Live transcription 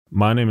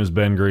My name is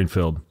Ben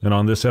Greenfield, and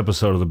on this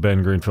episode of the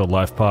Ben Greenfield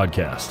Life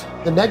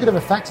Podcast. The negative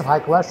effects of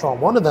high cholesterol,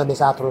 one of them is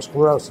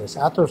atherosclerosis.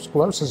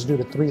 Atherosclerosis is due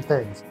to three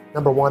things.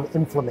 Number one,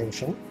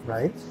 inflammation,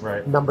 right?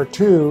 Number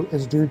two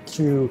is due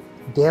to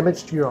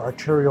damage to your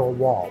arterial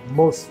wall,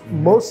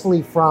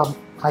 mostly from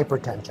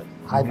hypertension,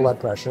 high blood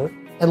pressure.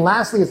 And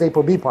lastly is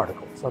ApoB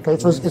particles, okay?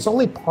 So it's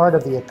only part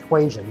of the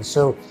equation.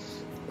 So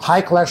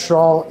high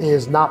cholesterol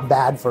is not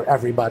bad for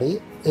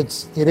everybody.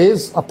 It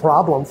is a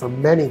problem for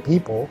many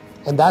people.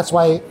 And that's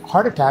why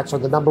heart attacks are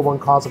the number one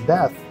cause of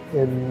death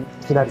in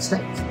the United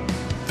States.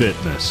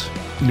 Fitness,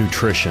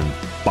 nutrition,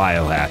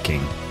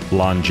 biohacking,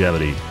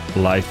 longevity,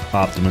 life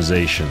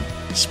optimization,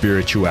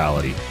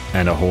 spirituality,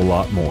 and a whole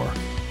lot more.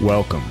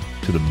 Welcome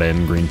to the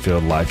Ben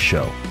Greenfield Life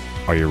Show.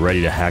 Are you ready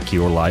to hack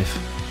your life?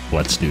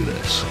 Let's do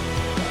this.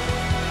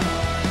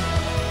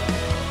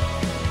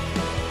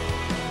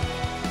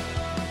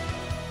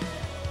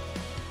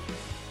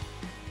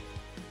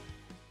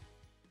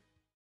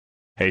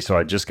 Hey, so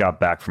I just got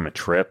back from a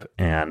trip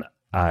and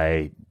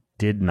I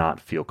did not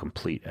feel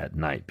complete at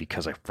night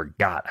because I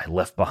forgot I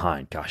left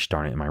behind, gosh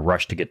darn it, in my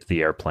rush to get to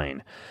the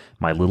airplane,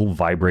 my little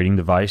vibrating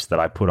device that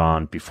I put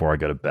on before I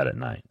go to bed at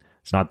night.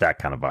 It's not that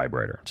kind of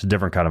vibrator. It's a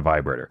different kind of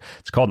vibrator.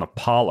 It's called an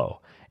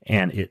Apollo,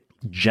 and it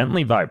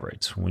gently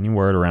vibrates when you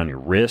wear it around your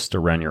wrist,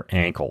 around your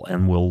ankle,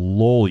 and will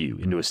lull you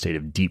into a state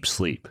of deep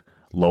sleep,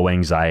 low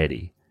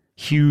anxiety,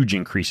 huge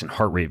increase in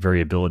heart rate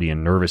variability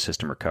and nervous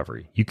system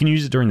recovery. You can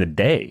use it during the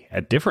day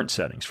at different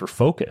settings for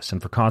focus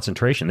and for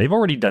concentration. They've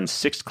already done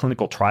 6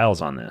 clinical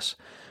trials on this,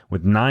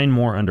 with 9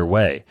 more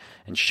underway,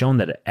 and shown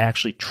that it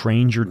actually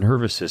trains your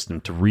nervous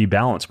system to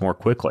rebalance more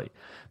quickly.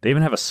 They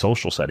even have a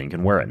social setting you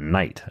can wear at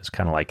night as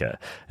kind of like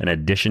an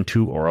addition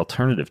to or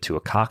alternative to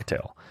a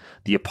cocktail.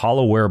 The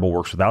Apollo wearable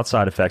works without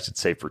side effects.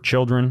 It's safe for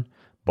children.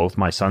 Both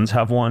my sons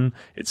have one.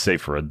 It's safe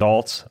for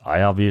adults.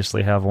 I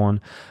obviously have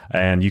one.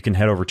 And you can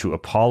head over to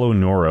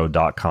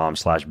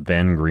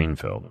apolloneuro.com/Ben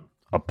Greenfield.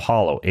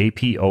 Apollo,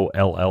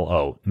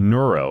 APOLLO,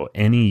 neuro,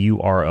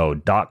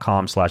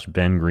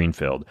 NEURO.com/Ben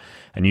Greenfield.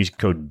 And use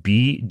code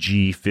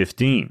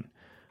BG15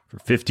 for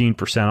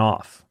 15%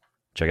 off.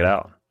 Check it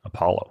out.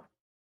 Apollo.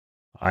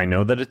 I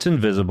know that it's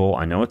invisible,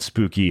 I know it's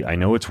spooky, I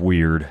know it's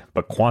weird,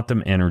 but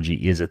quantum energy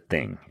is a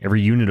thing.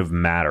 Every unit of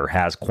matter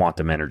has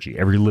quantum energy.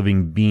 Every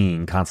living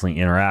being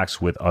constantly interacts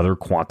with other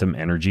quantum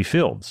energy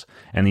fields.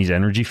 And these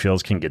energy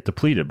fields can get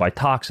depleted by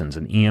toxins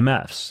and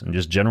EMFs and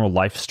just general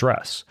life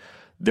stress.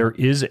 There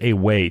is a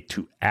way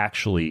to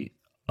actually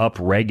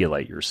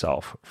upregulate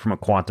yourself from a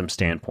quantum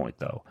standpoint,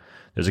 though.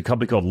 There's a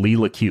company called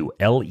LeelaQ,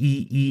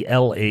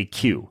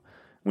 LEELAQ.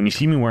 When you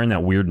see me wearing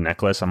that weird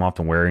necklace I'm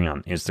often wearing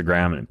on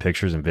Instagram and in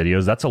pictures and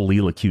videos, that's a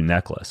LeelaQ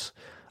necklace.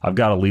 I've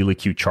got a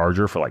LeelaQ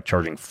charger for like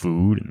charging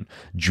food and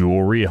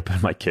jewelry up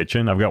in my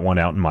kitchen. I've got one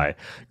out in my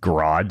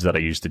garage that I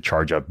use to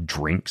charge up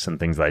drinks and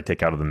things that I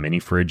take out of the mini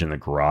fridge in the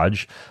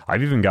garage.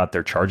 I've even got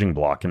their charging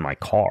block in my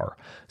car.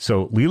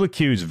 So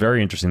LeelaQ is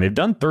very interesting. They've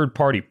done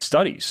third-party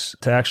studies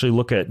to actually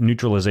look at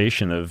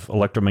neutralization of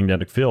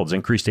electromagnetic fields,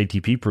 increased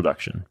ATP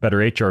production, better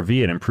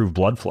HRV, and improved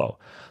blood flow.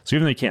 So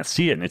even though you can't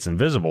see it and it's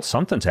invisible,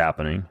 something's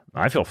happening.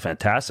 I feel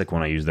fantastic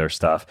when I use their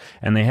stuff.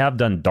 And they have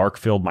done dark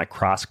field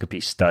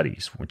microscopy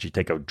studies, which you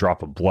take a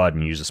drop of blood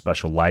and use a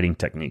special lighting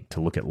technique to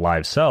look at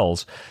live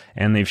cells.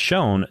 And they've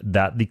shown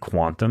that the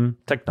quantum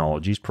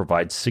technologies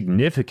provide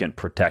significant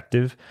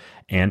protective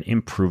and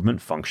improvement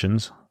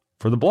functions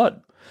for the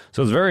blood.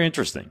 So it's very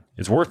interesting.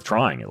 It's worth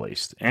trying at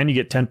least. And you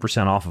get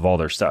 10% off of all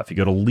their stuff. You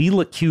go to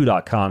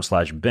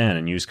leelaq.com/Ben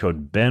and use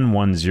code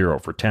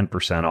Ben10 for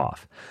 10%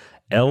 off.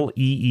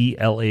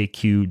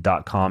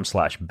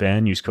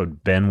 LEELAQ.com/Ben. Use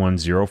code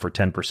Ben10 for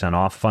 10%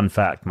 off. Fun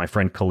fact, my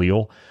friend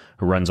Khalil,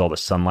 who runs all the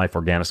Sun Life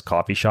Organics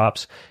coffee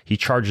shops, he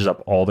charges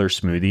up all their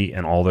smoothie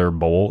and all their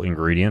bowl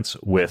ingredients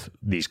with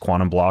these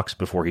quantum blocks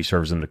before he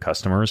serves them to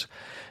customers.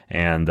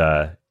 And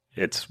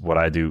it's what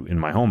I do in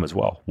my home as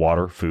well.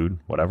 Water, food,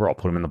 whatever. I'll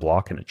put them in the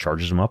block and it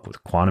charges them up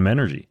with quantum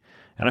energy.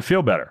 And I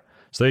feel better.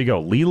 So there you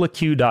go.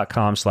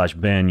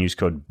 LeelaQ.com/Ben. Use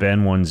code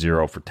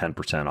Ben10 for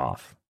 10%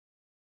 off.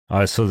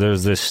 So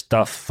there's this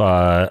stuff,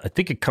 I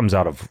think it comes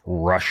out of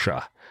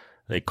Russia.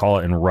 They call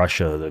it in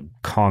Russia, the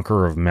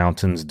conqueror of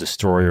mountains,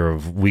 destroyer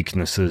of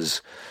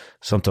weaknesses,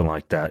 something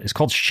like that. It's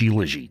called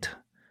Shilajit.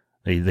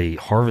 They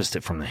harvest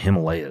it from the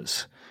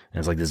Himalayas. And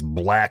it's like this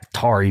black,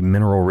 tarry,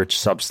 mineral-rich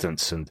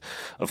substance. And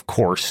of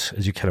course,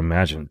 as you can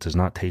imagine, it does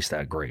not taste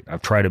that great.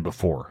 I've tried it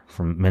before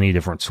from many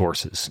different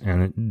sources.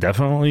 And it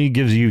definitely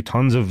gives you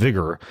tons of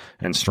vigor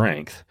and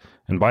strength.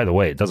 And by the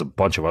way, it does a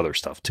bunch of other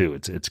stuff too.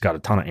 It's got a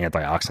ton of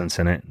antioxidants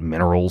in it,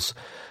 minerals,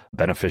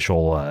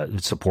 beneficial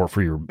support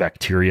for your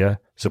bacteria,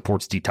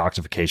 supports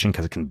detoxification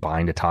because it can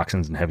bind to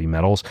toxins and heavy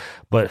metals.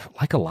 But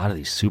like a lot of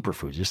these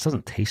superfoods, it just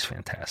doesn't taste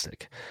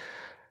fantastic.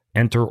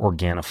 Enter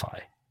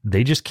Organifi.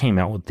 They just came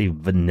out with the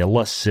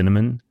vanilla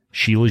cinnamon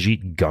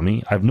Shilajit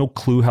gummy. I have no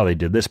clue how they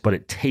did this, but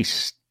it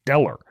tastes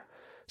stellar.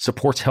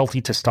 Supports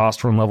healthy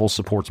testosterone levels,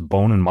 supports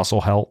bone and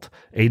muscle health,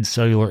 aids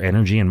cellular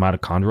energy and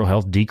mitochondrial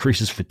health,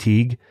 decreases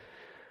fatigue.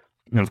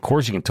 And of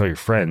course, you can tell your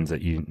friends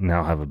that you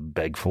now have a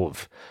bag full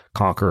of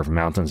Conqueror of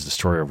Mountains,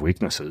 Destroyer of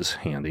Weaknesses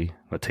handy.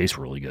 That tastes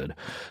really good.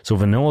 So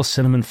vanilla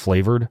cinnamon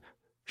flavored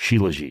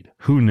Shilajit.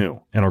 Who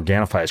knew? And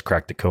Organifi has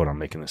cracked the code on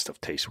making this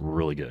stuff taste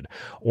really good.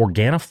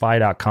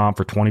 Organifi.com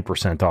for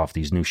 20% off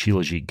these new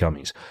Shilajit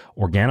gummies.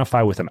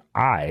 Organifi with an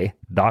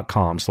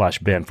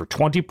I.com/Ben for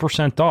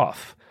 20%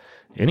 off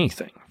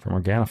anything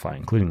from Organifi,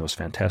 including those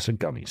fantastic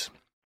gummies.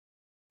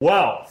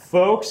 Well,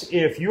 folks,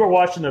 if you are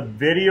watching the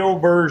video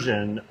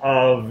version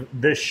of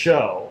this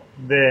show,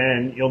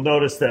 then you'll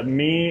notice that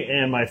me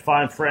and my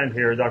fine friend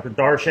here, Dr.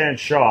 Darshan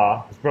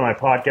Shah, who's been on my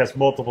podcast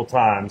multiple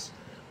times,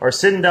 are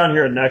sitting down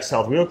here at Next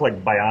Health. We look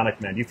like bionic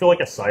men. Do you feel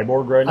like a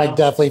cyborg right now? I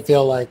definitely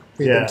feel like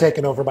we've been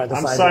taken over by the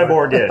cyborg. I'm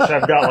cyborg-ish.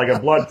 I've got like a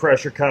blood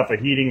pressure cuff, a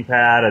heating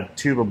pad, a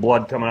tube of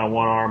blood coming out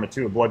one arm, a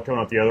tube of blood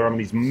coming out the other arm, and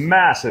these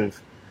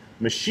massive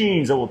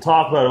machines that we'll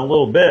talk about in a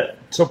little bit.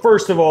 So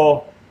first of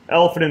all,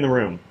 elephant in the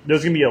room.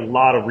 There's going to be a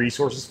lot of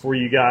resources for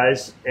you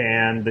guys,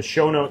 and the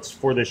show notes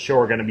for this show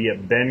are going to be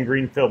at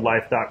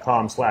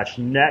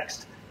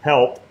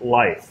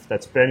bengreenfieldlife.com/nexthealthlife.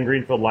 That's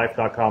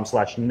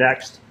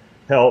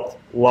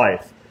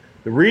bengreenfieldlife.com/nexthealthlife.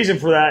 The reason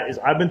for that is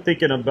I've been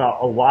thinking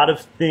about a lot of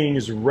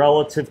things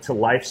relative to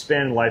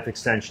lifespan and life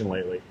extension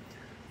lately.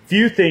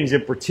 Few things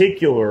in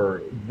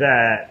particular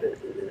that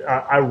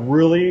I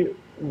really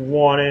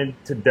wanted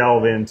to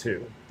delve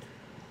into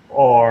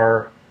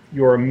are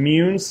your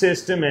immune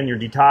system and your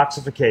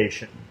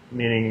detoxification,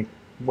 meaning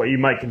what you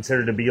might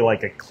consider to be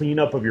like a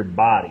cleanup of your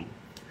body.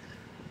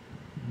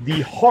 The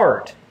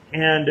heart,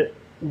 and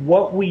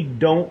what we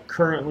don't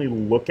currently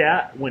look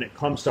at when it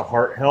comes to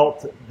heart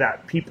health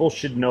that people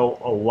should know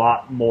a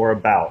lot more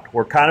about.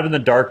 We're kind of in the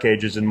dark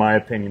ages, in my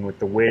opinion, with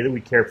the way that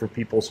we care for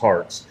people's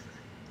hearts.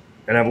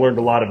 And I've learned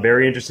a lot of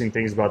very interesting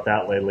things about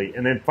that lately.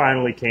 And then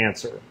finally,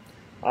 cancer.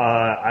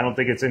 I don't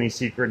think it's any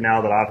secret now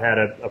that I've had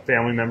a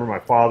family member, my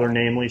father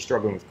namely,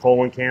 struggling with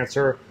colon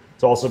cancer.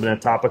 It's also been a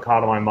topic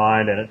hot on my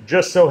mind, and it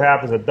just so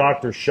happens that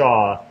Dr.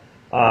 Shah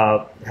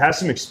has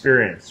some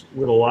experience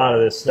with a lot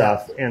of this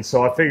stuff. Yeah. And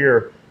so I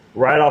figure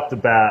right off the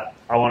bat,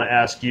 I want to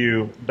ask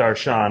you,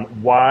 Darshan,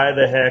 why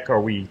the heck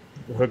are we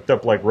hooked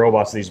up like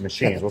robots to these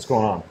machines? What's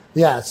going on?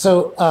 Yeah,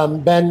 so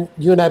Ben,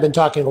 you and I have been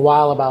talking a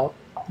while about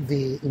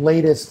the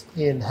latest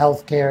in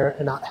healthcare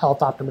and health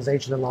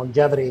optimization and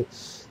longevity.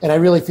 And I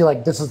really feel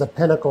like this is the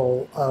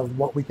pinnacle of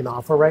what we can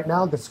offer right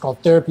now. This is called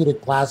Therapeutic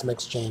Plasma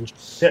Exchange.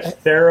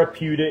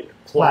 Therapeutic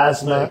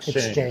Plasma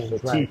Exchange, so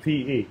right.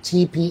 TPE.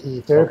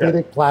 TPE,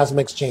 Therapeutic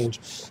Plasma Exchange.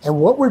 And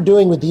what we're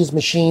doing with these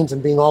machines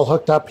and being all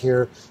hooked up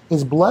here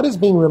is blood is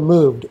being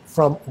removed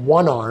from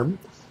one arm,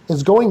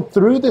 is going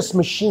through this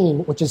machine,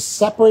 which is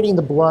separating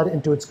the blood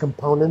into its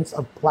components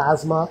of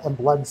plasma and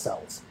blood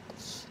cells.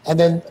 And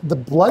then the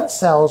blood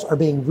cells are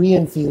being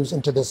reinfused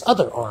into this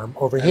other arm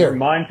over here.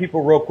 Remind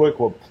people real quick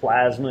what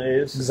plasma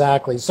is.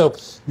 Exactly. So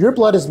your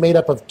blood is made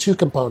up of two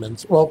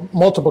components, well,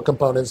 multiple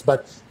components,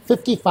 but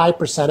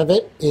 55% of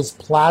it is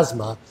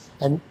plasma.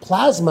 And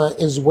plasma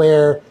is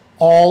where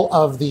all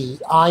of the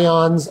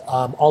ions,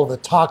 all of the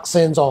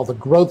toxins, all the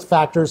growth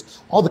factors,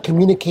 all the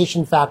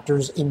communication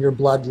factors in your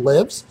blood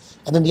lives.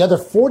 And then the other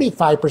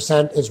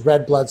 45% is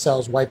red blood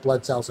cells, white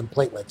blood cells, and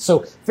platelets.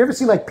 So if you ever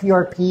see like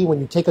PRP, when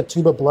you take a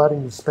tube of blood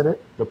and you spin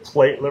it? The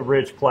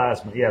platelet-rich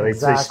plasma. Yeah, they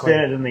spin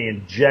it and they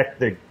inject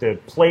the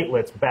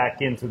platelets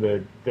back into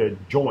the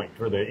joint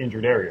or the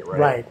injured area, right?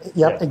 Right.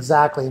 Yep,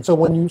 exactly. And so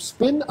when you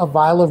spin a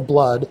vial of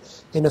blood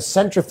in a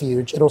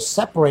centrifuge, it'll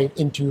separate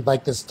into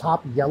like this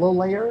top yellow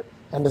layer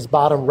and this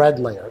bottom red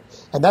layer.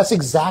 And that's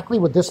exactly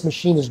what this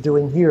machine is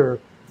doing here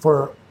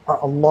for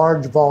a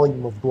large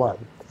volume of blood.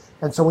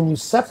 And so when you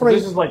separate... So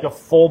this is like a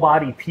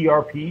full-body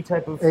PRP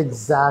type of...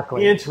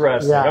 Exactly.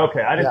 Interesting. Yeah.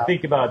 Okay, I didn't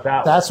think about it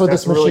that way. That's what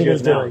this machine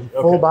is doing,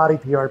 full-body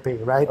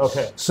PRP, right?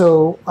 Okay.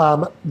 So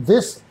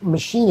this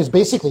machine is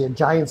basically a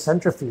giant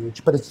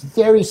centrifuge, but it's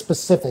very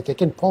specific. It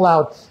can pull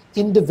out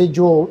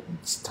individual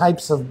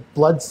types of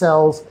blood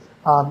cells.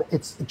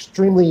 It's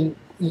extremely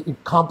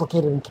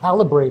complicated and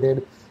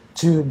calibrated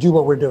to do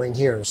what we're doing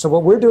here. So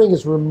what we're doing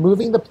is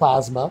removing the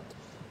plasma,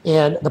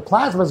 and the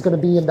plasma is going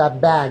to be in that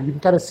bag. You can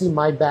kind of see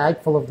my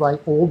bag full of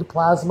like old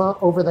plasma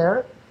over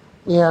there.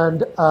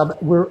 And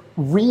we're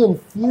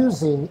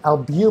reinfusing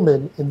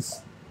albumin in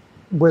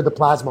where the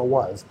plasma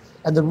was.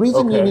 And the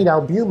reason you need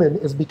albumin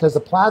is because the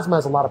plasma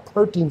has a lot of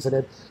proteins in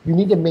it. You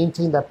need to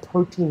maintain that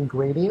protein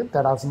gradient,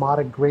 that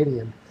osmotic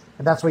gradient.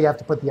 And that's where you have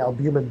to put the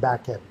albumin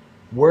back in.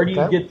 Where do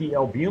you get the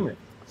albumin?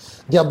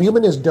 The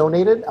albumin is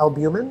donated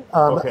albumin.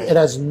 It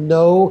has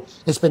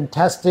it's been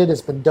tested,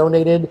 it's been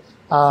donated,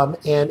 and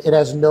it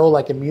has no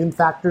like immune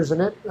factors in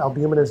it.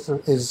 Albumin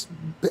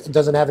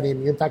doesn't have any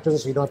immune factors in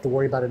it, so you don't have to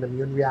worry about an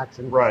immune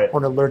reaction or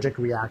an allergic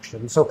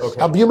reaction. So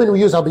albumin, we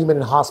use albumin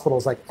in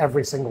hospitals like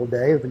every single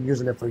day. We've been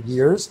using it for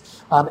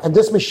years. And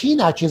this machine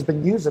actually has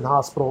been used in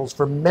hospitals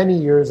for many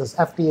years. It's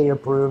FDA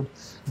approved.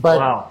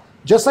 But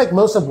just like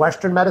most of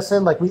Western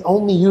medicine, like we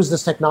only use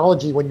this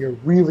technology when you're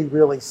really,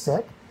 really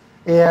sick.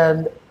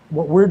 And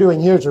what we're doing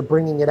here is we're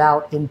bringing it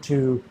out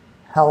into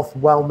health,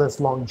 wellness,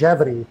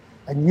 longevity.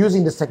 and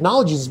using this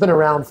technology has been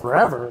around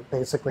forever,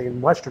 basically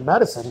in Western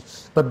medicine,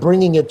 but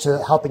bringing it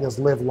to helping us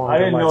live longer. I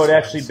didn't know it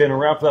actually been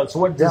around for that. So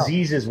what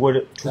diseases would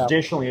it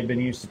traditionally have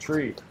been used to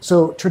treat?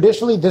 So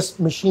traditionally, this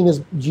machine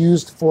is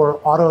used for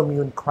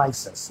autoimmune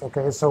crisis.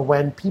 Okay, so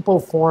when people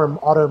form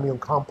autoimmune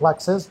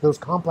complexes, those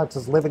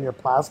complexes live in your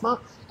plasma,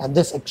 and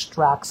this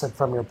extracts it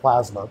from your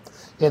plasma.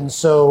 And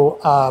so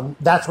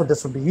that's what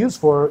this would be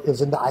used for,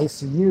 is in the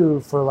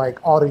ICU for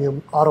like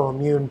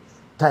autoimmune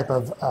type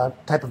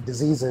of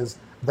diseases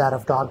that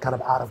have gone kind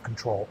of out of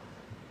control.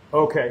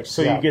 Okay,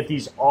 so you get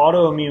these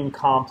autoimmune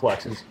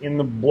complexes in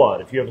the blood.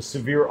 If you have a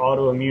severe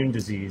autoimmune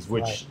disease,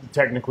 which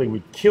technically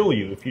would kill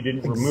you if you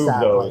didn't remove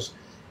those,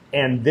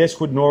 and this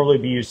would normally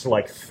be used to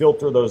like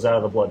filter those out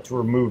of the blood, to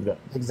remove them.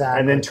 Exactly.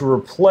 And then to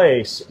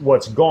replace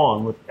what's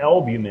gone with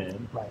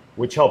albumin,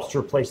 which helps to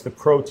replace the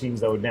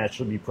proteins that would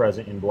naturally be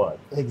present in blood.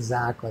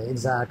 Exactly.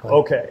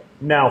 Okay,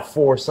 now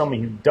for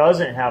somebody who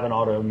doesn't have an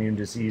autoimmune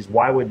disease,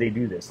 why would they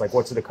do this? Like,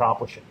 what's it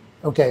accomplishing?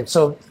 Okay,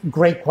 so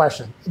great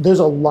question. There's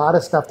a lot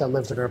of stuff that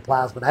lives in our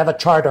plasma. I have a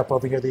chart up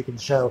over here that you can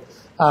show.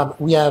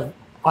 We have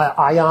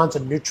ions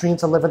and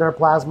nutrients that live in our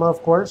plasma,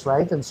 of course,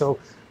 right? And so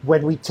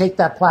when we take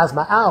that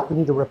plasma out, we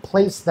need to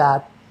replace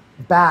that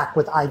back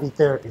with IV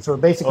therapy. So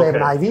we basically have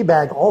an IV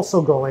bag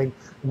also going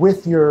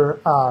with your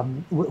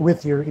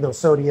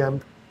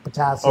sodium,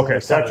 potassium.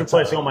 Okay, so that's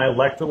replacing all my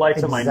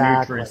electrolytes and my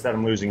nutrients that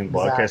I'm losing in the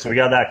blood. Okay, so we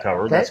got that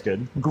covered. Okay. That's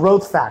good.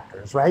 Growth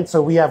factors, right?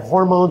 So we have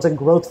hormones and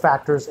growth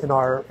factors in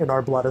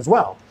our blood as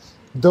well.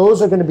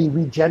 Those are going to be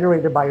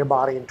regenerated by your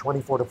body in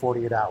 24 to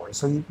 48 hours.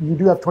 So you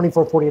do have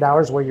 24, 48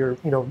 hours where you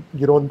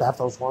don't have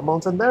those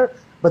hormones in there,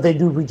 but they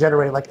do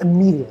regenerate like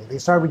immediately. They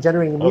start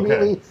regenerating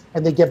immediately,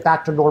 and they get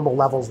back to normal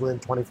levels within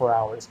 24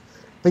 hours.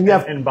 Then you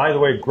have, and by the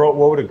way, what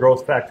would a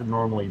growth factor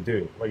normally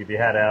do? Like if you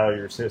had it out of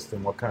your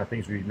system, what kind of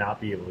things would you not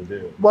be able to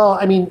do? Well,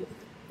 I mean,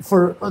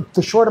 for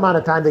the short amount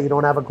of time that you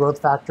don't have a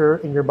growth factor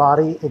in your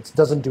body, it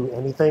doesn't do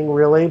anything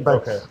really.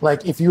 But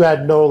like if you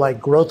had no like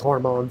growth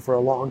hormone for a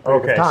long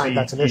period of time, so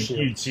that's an issue.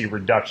 You'd see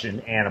reduction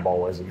in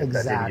anabolism if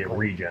that didn't get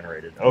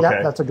regenerated. Okay,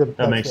 yeah, that's a good.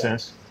 That makes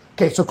sense.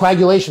 Okay, so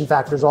coagulation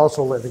factors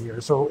also live in here.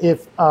 So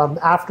if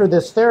after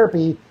this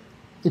therapy,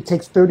 it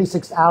takes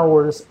 36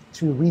 hours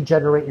to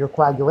regenerate your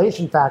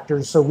coagulation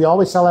factors. So we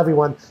always tell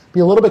everyone, be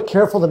a little bit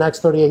careful the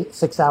next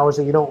 36 hours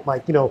so you don't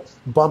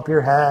bump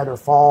your head or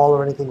fall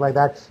or anything like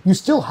that. You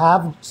still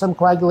have some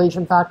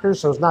coagulation factors,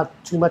 so it's not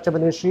too much of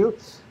an issue,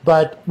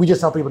 but we just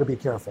tell people to be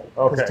careful.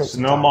 Okay, so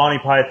no Monty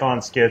Python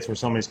skits where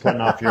somebody's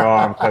cutting off your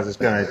arm because it's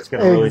gonna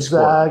really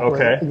squirt.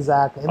 Okay.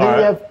 Exactly. And then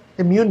we have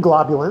immune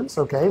globulins,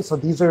 okay? So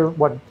these are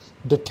what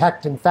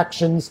detect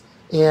infections,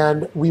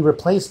 and we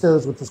replace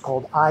those with what's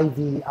called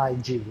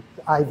IVIG,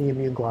 IV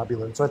immune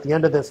globulin. So at the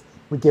end of this,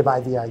 we give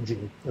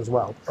IVIG as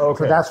well.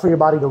 Okay. So that's for your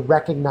body to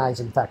recognize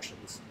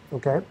infections,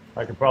 okay?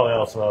 I could probably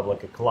also have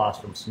like a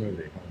colostrum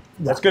smoothie.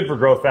 That's good for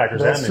growth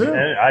factors. That's true.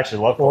 And I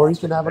actually love Or you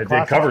can have a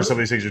It covers some of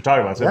these things you're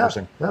talking about. It's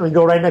interesting. Yeah, we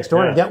go right next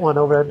door and get one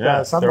over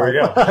at Sunlight.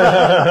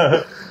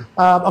 There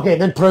we go. Okay,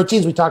 and then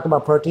proteins. We talked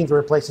about proteins. We're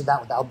replacing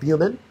that with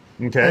albumin.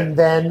 Okay. And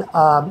then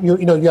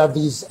you have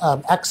these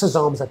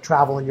exosomes that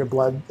travel in your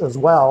blood as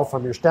well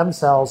from your stem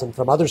cells and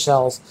from other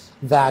cells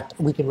that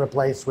we can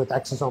replace with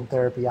exosome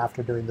therapy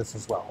after doing this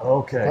as well.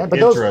 Okay, but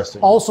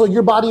interesting. Also,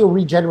 your body will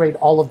regenerate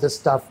all of this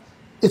stuff.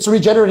 It's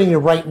regenerating it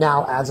right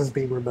now as it's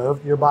being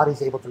removed. Your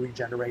body's able to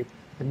regenerate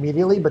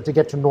immediately, but to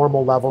get to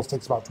normal levels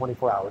takes about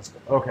 24 hours.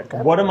 Okay.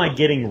 What am I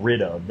getting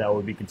rid of that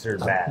would be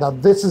considered bad? Now,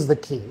 this is the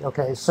key.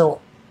 Okay,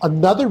 so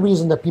another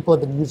reason that people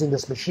have been using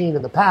this machine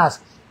in the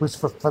past was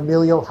for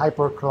familial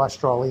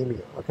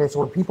hypercholesterolemia. Okay, so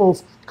when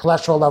people's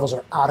cholesterol levels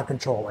are out of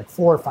control, like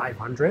 400 or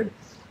 500,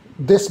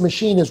 this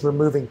machine is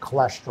removing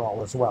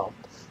cholesterol as well.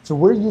 So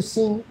we're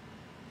using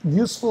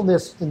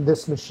usefulness in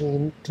this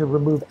machine to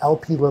remove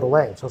LP little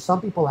a. So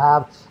some people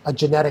have a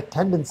genetic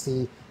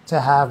tendency to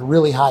have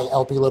really high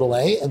LP little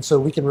a, and so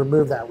we can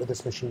remove that with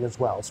this machine as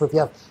well. So if you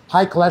have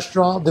high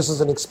cholesterol, this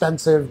is an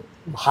expensive,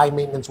 high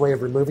maintenance way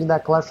of removing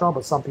that cholesterol,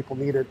 but some people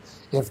need it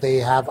if they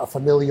have a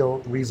familial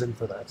reason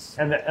for this.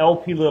 And the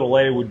LP little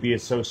a would be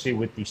associated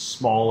with the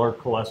smaller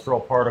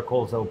cholesterol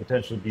particles that would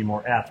potentially be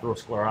more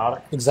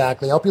atherosclerotic?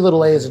 Exactly. LP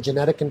little a is a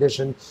genetic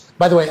condition.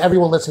 By the way,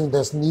 everyone listening to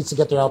this needs to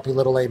get their LP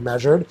little a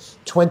measured.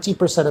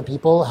 20% of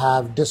people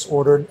have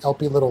disordered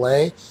LP little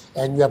a,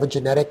 and you have a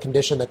genetic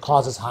condition that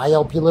causes high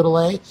LP little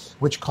a,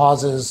 which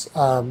causes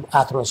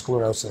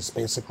atherosclerosis,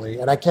 basically.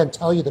 And I can't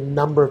tell you the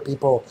number of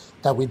people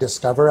that we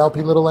discover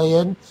LP little a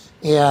in.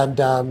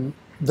 And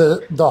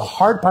the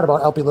hard part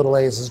about LP little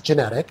a is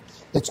genetic.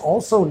 It's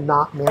also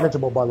not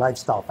manageable by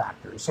lifestyle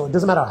factors. So it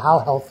doesn't matter how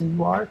healthy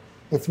you are.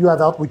 If you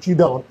have LP, which you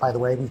don't, by the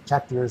way, we've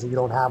checked yours and you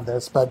don't have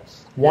this, but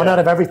one out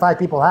of every 5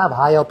 people have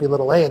high LP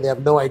little a, and they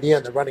have no idea,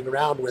 and they're running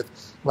around with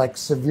like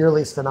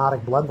severely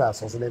stenotic blood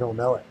vessels and they don't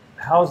know it.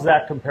 how's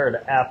that compared to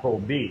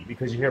ApoB?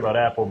 Because you hear about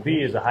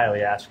ApoB as a highly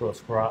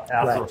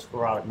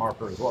atherosclerotic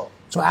marker as well.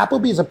 So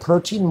ApoB is a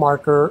protein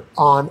marker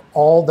on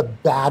all the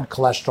bad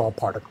cholesterol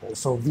particles.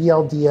 So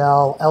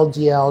VLDL,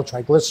 LDL,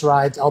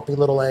 triglycerides,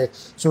 LP(a).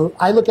 So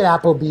I look at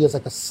ApoB as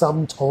like a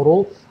sum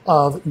total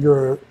of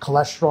your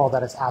cholesterol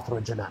that is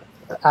atherogenic.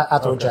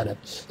 Okay.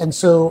 And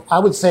so I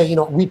would say,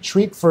 we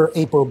treat for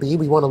ApoB.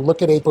 We want to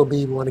look at ApoB.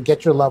 We want to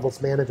get your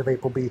levels, manage of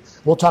ApoB.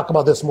 We'll talk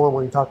about this more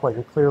when we talk about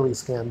your Clearly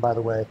scan, by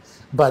the way.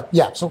 But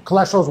yeah, so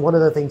cholesterol is one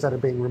of the things that are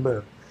being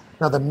removed.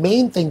 Now, the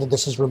main thing that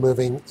this is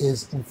removing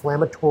is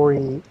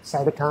inflammatory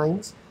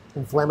cytokines,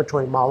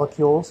 inflammatory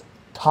molecules,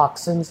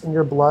 toxins in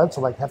your blood,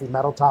 so like heavy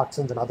metal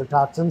toxins and other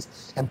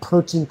toxins, and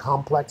protein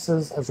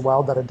complexes as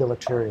well that are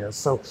deleterious.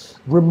 So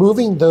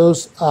removing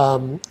those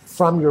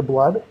from your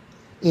blood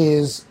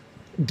is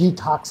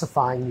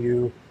detoxifying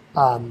you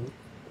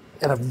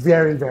at a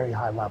very, very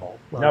high level.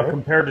 Right? Now,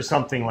 compared to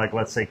something like,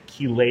 let's say,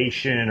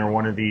 chelation or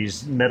one of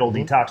these metal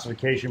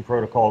detoxification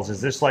protocols,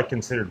 is this like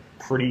considered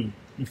pretty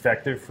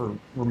effective for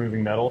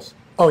removing metals?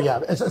 Oh, yeah.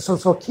 So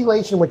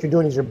chelation, what you're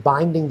doing is you're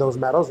binding those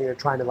metals and you're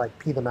trying to like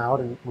pee them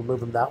out and remove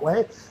them that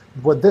way.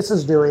 What this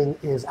is doing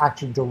is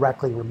actually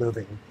directly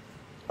removing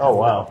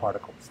metal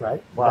particles,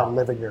 right? Wow. That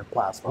live in your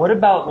plasma. What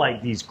about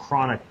like these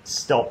chronic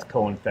stealth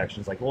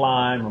co-infections like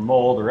Lyme or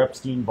mold or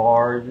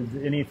Epstein-Barr?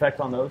 Any effect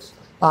on those?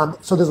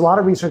 So there's a lot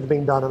of research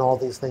being done on all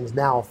these things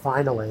now,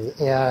 finally,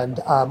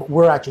 and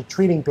we're actually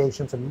treating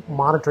patients and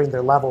monitoring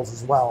their levels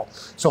as well.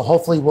 So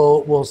hopefully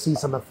we'll see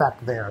some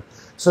effect there.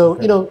 So,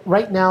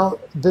 right now,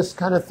 this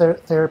kind of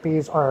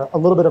therapies are a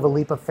little bit of a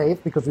leap of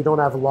faith because we don't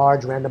have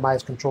large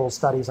randomized controlled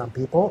studies on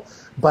people,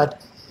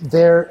 but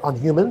they're on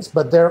humans,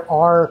 but there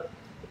are,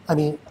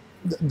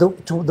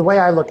 the way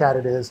I look at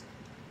it is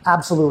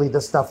absolutely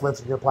this stuff lives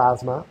in your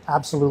plasma.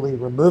 Absolutely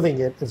removing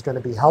it is going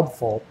to be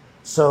helpful.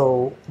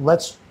 So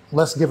let's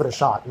give it a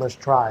shot. Let's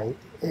try.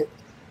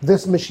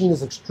 This machine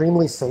is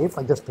extremely safe.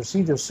 Like this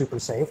procedure is super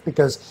safe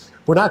because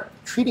we're not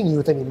treating you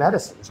with any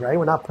medicines, right?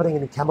 We're not putting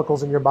any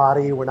chemicals in your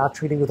body. We're not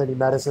treating you with any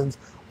medicines.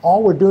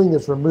 All we're doing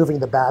is removing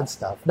the bad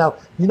stuff. Now,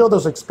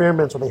 those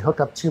experiments where they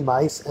hook up two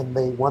mice and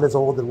one is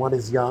old and one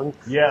is young.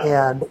 Yeah.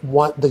 And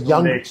when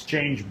they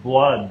exchange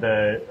blood,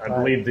 I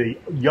believe the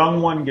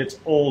young one gets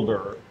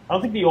older. I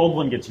don't think the old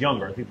one gets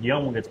younger. I think the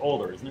young one gets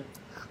older, isn't it?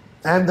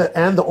 And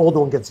the older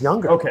one gets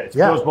younger. Okay, so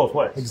it goes both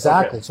ways.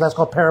 Exactly. Okay. So that's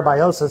called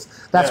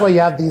parabiosis. That's why you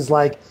have these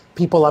like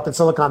people up in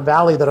Silicon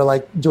Valley that are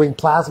like doing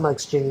plasma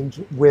exchange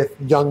with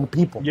young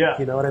people. Yeah.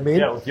 You know what I mean?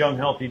 Yeah, with young,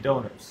 healthy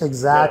donors.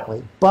 Exactly.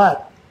 Yeah.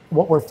 But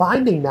what we're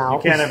finding now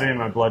You can't have any of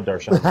my blood,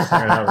 Darshan.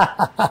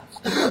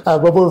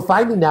 What we're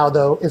finding now,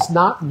 though, is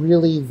not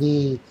really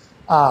the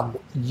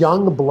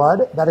young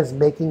blood that is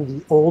making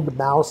the old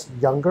mouse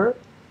younger.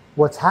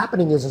 What's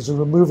happening is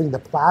removing the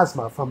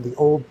plasma from the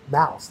old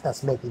mouse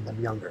that's making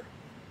them younger.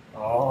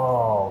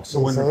 Oh, so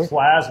when the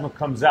plasma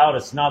comes out,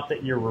 it's not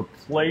that you're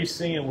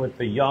replacing it with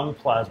the young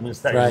plasma, it's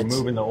that you're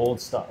removing the old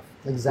stuff.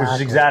 Exactly. Which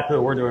is exactly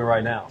what we're doing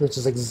right now. Which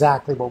is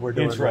exactly what we're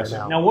doing right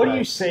now. Now, what do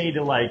you say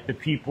to like the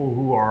people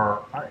who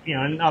are,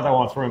 not that I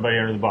want to throw anybody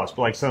under the bus,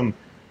 but like some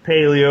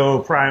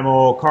paleo,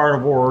 primal,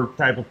 carnivore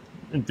type of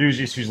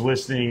enthusiast who's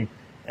listening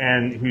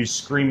and who's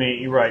screaming at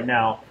you right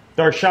now,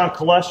 Darshan,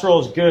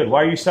 cholesterol is good.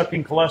 Why are you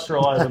sucking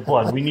cholesterol out of the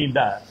blood? We need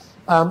that.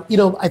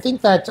 I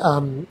think that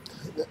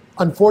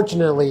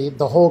unfortunately,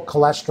 the whole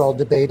cholesterol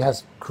debate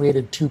has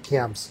created two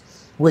camps,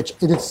 which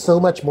it is so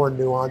much more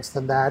nuanced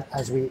than that.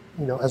 As we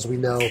know,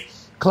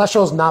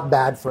 cholesterol is not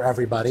bad for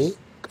everybody.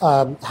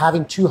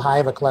 Having too high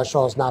of a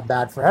cholesterol is not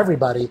bad for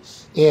everybody,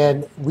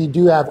 and we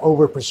do have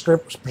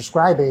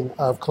prescribing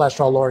of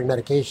cholesterol-lowering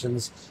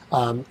medications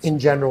in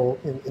general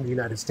in the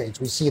United States.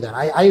 We see that.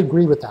 I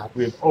agree with that.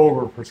 We have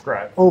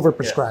overprescribing.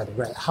 Overprescribing,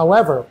 right.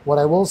 However, what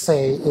I will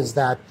say is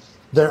that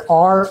there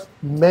are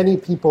many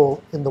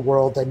people in the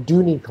world that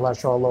do need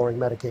cholesterol-lowering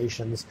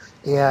medications,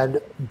 and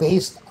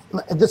this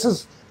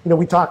is,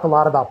 we talk a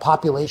lot about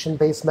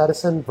population-based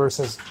medicine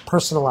versus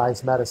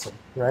personalized medicine,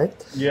 right?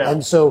 Yeah.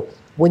 And so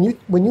when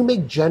you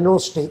make general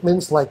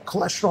statements like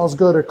cholesterol is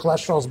good or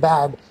cholesterol is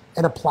bad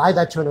and apply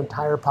that to an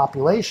entire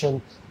population,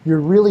 you're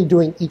really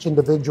doing each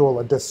individual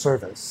a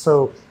disservice.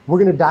 So we're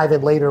going to dive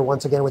in later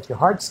once again with your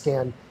heart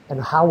scan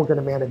and how we're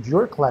going to manage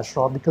your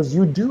cholesterol, because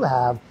you do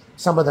have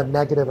some of the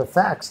negative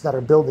effects that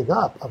are building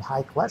up of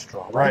high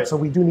cholesterol, right? So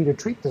we do need to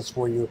treat this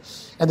for you.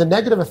 And the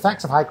negative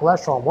effects of high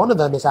cholesterol, one of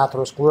them is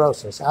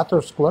atherosclerosis.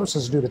 Atherosclerosis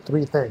is due to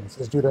three things.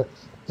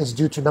 Is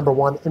due to number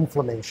one,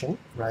 inflammation,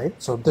 right?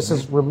 So this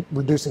is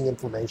reducing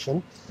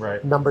inflammation.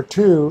 Right. Number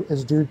two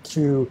is due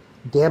to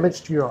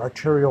damage to your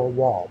arterial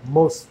wall,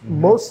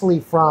 mostly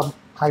from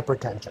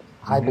hypertension,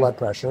 high blood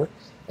pressure.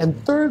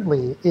 And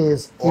thirdly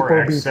is or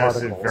ApoB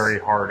excessive, particles. very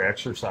hard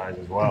exercise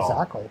as well.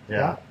 Exactly.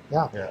 Yeah.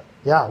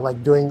 Yeah,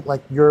 like doing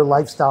like your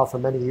lifestyle for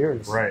many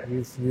years. Right.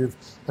 You've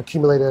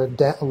accumulated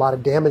a lot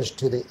of damage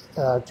to the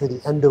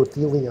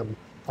endothelium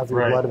of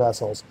your blood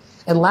vessels.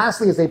 And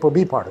lastly is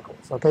ApoB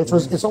particles. Okay, so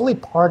it's only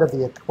part of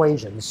the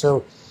equation.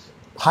 So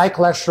High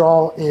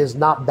cholesterol is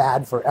not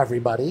bad for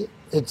everybody.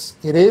 It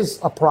is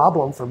a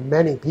problem for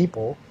many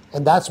people,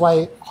 and that's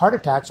why heart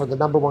attacks are the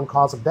 #1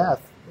 cause of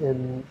death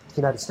in the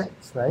United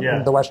States, right? Yeah.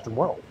 In the Western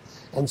world.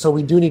 And so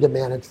we do need to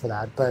manage for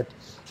that. But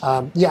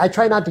I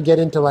try not to get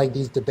into like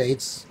these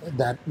debates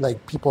that like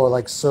people are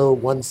like so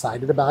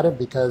one-sided about it,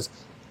 because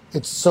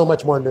it's so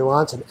much more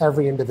nuanced, and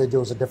every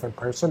individual is a different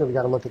person, and we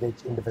got to look at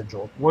each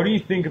individual. What do you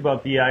think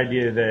about the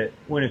idea that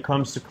when it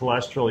comes to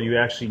cholesterol, you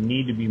actually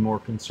need to be more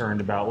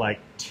concerned about like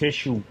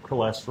tissue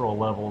cholesterol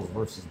levels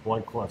versus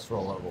blood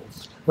cholesterol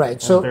levels? Right.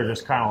 And So they're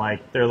just kind of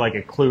like, they're like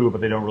a clue,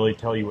 but they don't really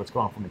tell you what's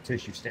going on from a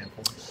tissue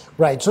standpoint.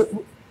 right. So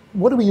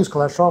what do we use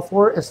cholesterol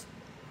for? Is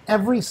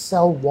every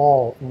cell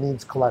wall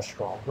needs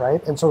cholesterol,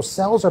 right? And so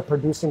cells are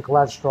producing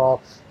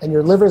cholesterol, and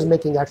your liver is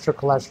making extra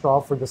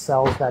cholesterol for the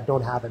cells that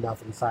don't have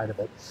enough inside of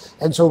it.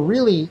 And so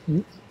really,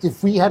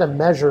 if we had a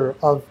measure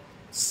of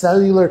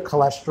cellular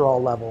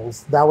cholesterol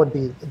levels, that would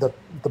be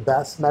the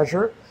best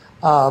measure.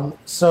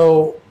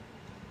 So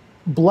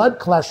blood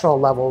cholesterol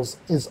levels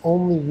is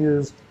only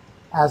used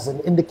as an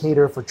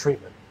indicator for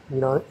treatment. You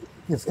know,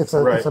 it's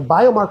a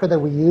biomarker that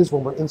we use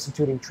when we're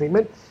instituting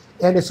treatment.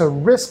 And it's a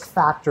risk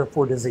factor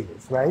for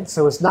disease, right?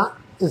 So it's not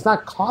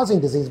causing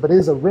disease, but it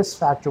is a risk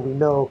factor. We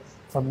know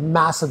from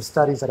massive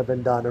studies that have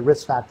been done, a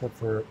risk factor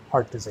for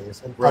heart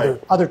disease and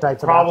other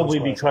types of probably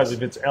because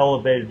if it's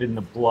elevated in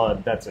the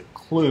blood, that's a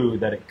clue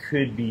that it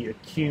could be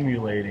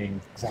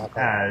accumulating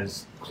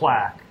as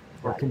plaque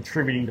or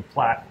contributing to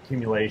plaque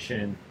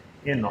accumulation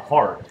in the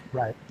heart.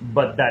 Right.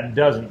 But that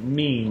doesn't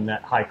mean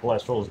that high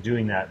cholesterol is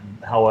doing that.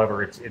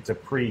 However, it's a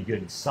pretty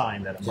good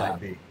sign that it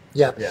might be.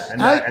 Yeah.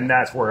 And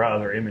that's where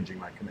other imaging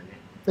might come in.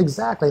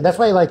 Exactly. That's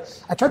why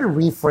I try to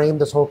reframe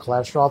this whole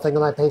cholesterol thing in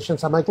my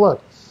patients. I'm like,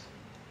 look,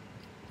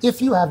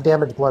 if you have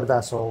damaged blood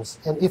vessels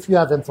and if you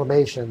have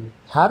inflammation,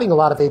 having a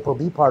lot of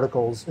ApoB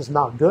particles is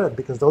not good,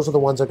 because those are the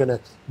ones that are going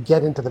to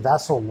get into the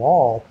vessel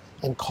wall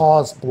and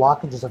cause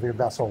blockages of your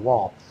vessel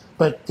wall.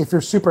 But if you're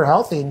super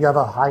healthy and you have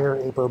a higher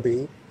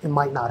ApoB, it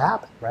might not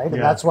happen, right?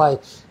 And that's why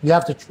you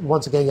have to,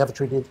 once again, you have to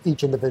treat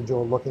each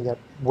individual looking at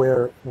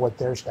what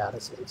their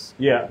status is.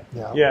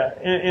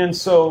 And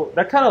so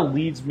that kind of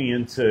leads me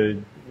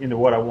into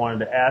what I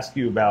wanted to ask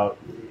you about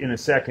in a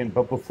second.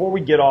 But before we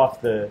get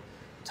off the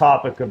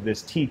topic of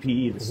this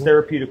TPE, this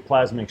therapeutic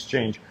plasma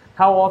exchange,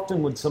 how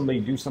often would somebody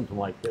do something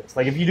like this?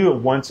 Like if you do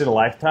it once in a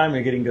lifetime,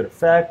 you're getting good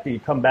effect. Do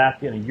you come back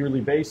on a yearly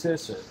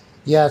basis? Or?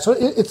 Yeah, so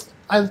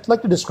I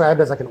like to describe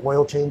it as like an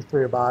oil change for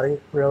your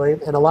body, really.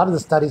 And a lot of the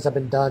studies have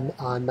been done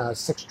on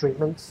 6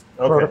 treatments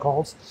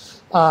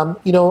protocols.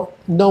 No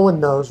one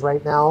knows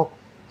right now.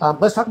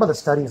 Let's talk about the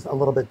studies a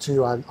little bit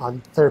too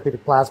on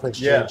therapeutic plasma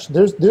exchange.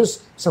 Yeah.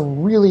 There's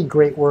some really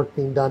great work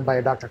being done by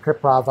Dr.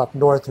 Kiprov up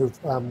north, who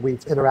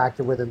we've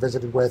interacted with and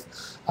visited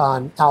with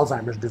on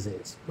Alzheimer's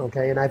disease.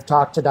 Okay, and I've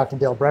talked to Dr.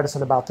 Dale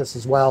Bredesen about this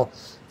as well.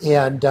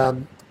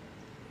 And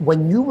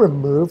when you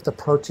remove the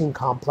protein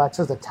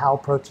complexes, the tau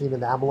protein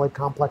and the amyloid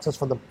complexes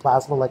from the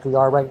plasma like we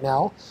are right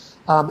now,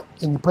 and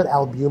you put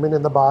albumin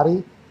in the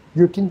body,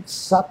 you can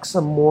suck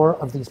some more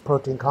of these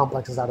protein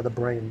complexes out of the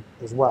brain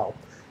as well.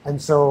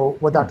 And so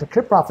what Dr.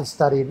 Kiprov has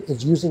studied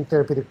is using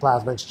therapeutic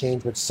plasma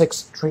exchange with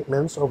 6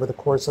 treatments over the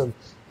course of,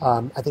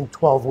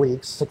 12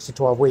 weeks, 6 to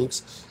 12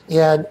 weeks.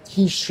 And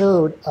he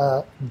showed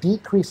a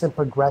decrease in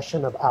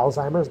progression of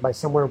Alzheimer's by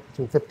somewhere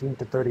between 15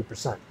 to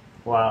 30%.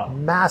 Wow.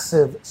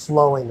 Massive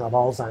slowing of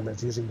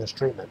Alzheimer's using this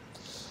treatment.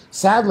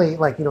 Sadly,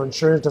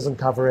 insurance doesn't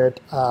cover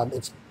it.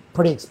 It's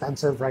pretty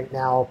expensive right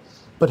now,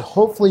 but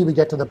hopefully we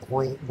get to the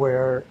point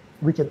where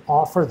we can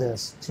offer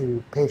this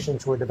to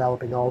patients who are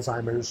developing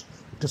Alzheimer's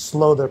to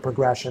slow their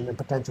progression and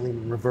potentially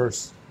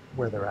reverse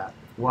where they're at.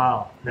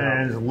 Wow.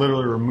 And it's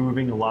literally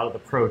removing a lot of the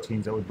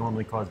proteins that would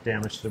normally cause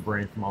damage to the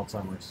brain from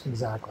Alzheimer's.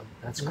 Exactly.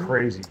 That's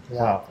crazy.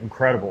 Yeah. Wow.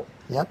 Incredible.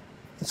 Yep.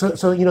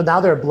 So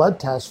now there are blood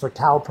tests for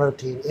tau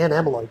protein and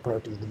amyloid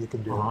protein that you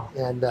can do.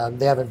 And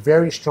they have a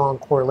very strong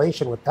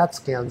correlation with PET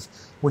scans,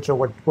 which are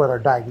what are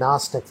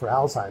diagnostic for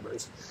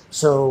Alzheimer's.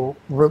 So,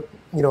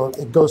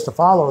 it goes to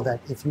follow that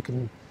if you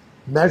can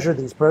measure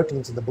these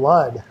proteins in the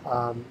blood,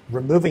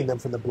 removing them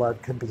from the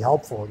blood could be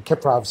helpful. And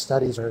Kiprov's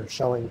studies are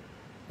showing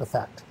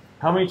effect.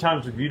 How many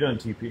times have you done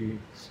TPE?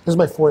 This is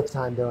my 4th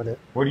time doing it.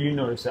 What do you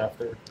notice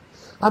after?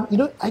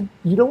 You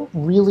don't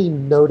really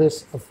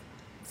notice...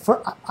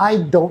 I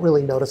don't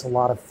really notice a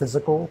lot of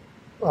physical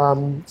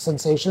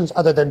sensations,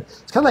 other than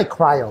it's kind of like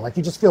cryo. Like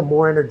you just feel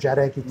more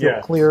energetic. You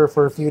feel clearer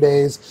for a few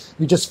days.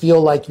 You just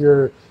feel like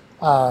you're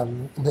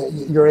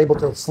able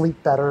to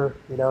sleep better.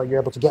 You're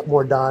able to get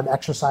more done,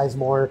 exercise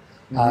more,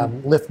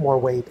 lift more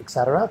weight,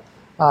 etc.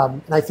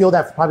 And I feel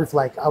that probably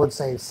for I would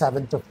say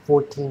 7 to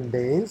 14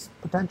 days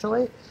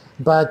potentially.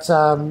 But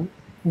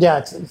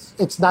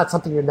it's not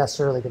something you're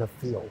necessarily going to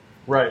feel.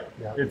 Right.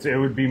 Yeah. It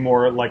would be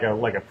more like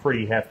a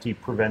pretty hefty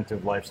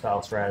preventive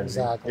lifestyle strategy.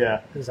 Exactly.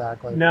 Yeah.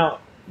 Exactly. Now,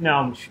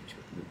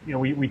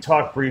 we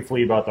talked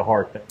briefly about the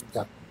heart thing.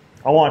 Yeah.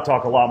 I want to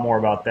talk a lot more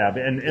about that.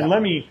 And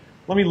let me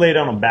lay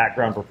down a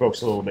background for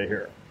folks a little bit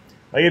here.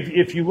 Like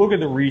if you look at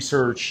the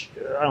research,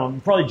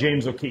 probably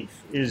James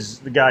O'Keefe is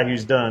the guy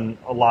who's done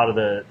a lot of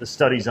the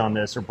studies on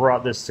this or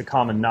brought this to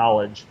common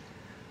knowledge.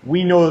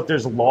 We know that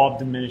there's a law of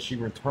diminishing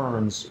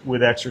returns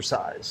with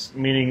exercise,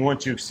 meaning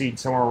once you exceed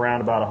somewhere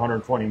around about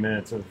 120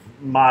 minutes of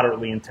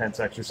moderately intense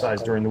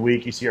exercise during the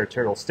week, you see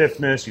arterial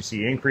stiffness, you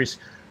see increased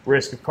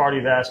risk of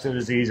cardiovascular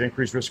disease,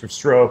 increased risk of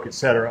stroke,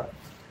 etc.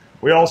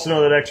 We also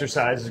know that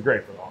exercise is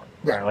great for the heart.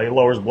 Right? Like it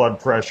lowers blood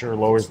pressure,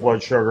 lowers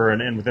blood sugar,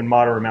 and within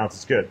moderate amounts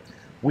it's good.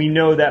 We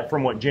know that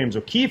from what James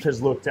O'Keefe has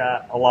looked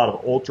at, a lot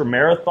of ultra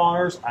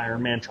marathoners,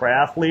 Ironman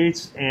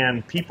triathletes,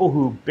 and people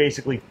who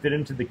basically fit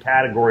into the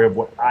category of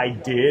what I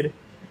did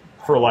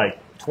for like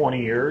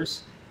 20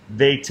 years,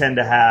 they tend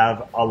to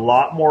have a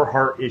lot more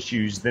heart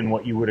issues than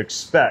what you would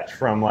expect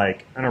from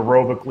like an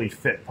aerobically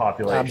fit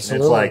population.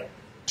 Absolutely. It's like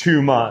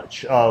too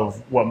much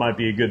of what might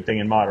be a good thing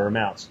in moderate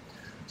amounts.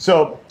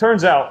 So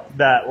turns out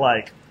that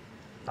like,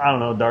 I don't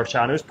know,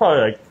 Darshan, it was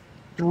probably like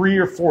 3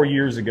 or 4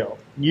 years ago.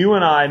 You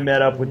and I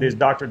met up with this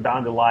Dr.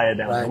 Don DeLaya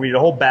down there. We did a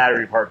whole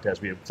battery of heart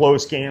test. We did flow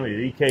scan, we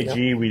did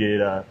EKG, we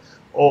did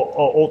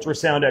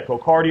ultrasound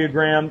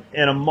echocardiogram,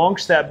 and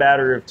amongst that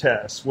battery of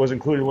tests was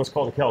included what's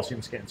called a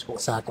calcium scan score.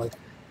 Exactly.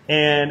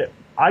 And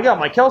I got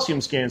my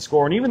calcium scan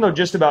score, and even though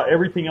just about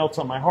everything else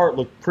on my heart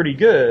looked pretty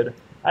good,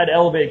 I had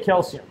elevated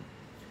calcium.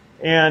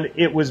 And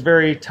it was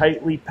very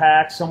tightly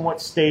packed,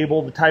 somewhat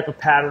stable, the type of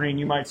patterning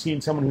you might see in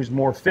someone who's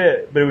more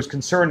fit, but it was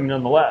concerning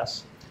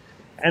nonetheless.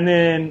 And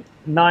then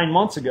 9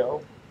 months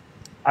ago,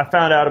 I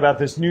found out about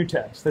this new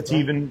test that's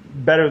even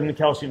better than the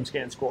calcium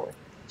scan score.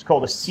 It's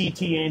called a CT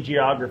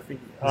angiography,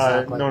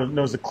 known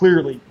as the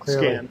Clearly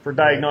scan for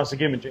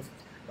diagnostic imaging.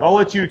 I'll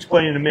let you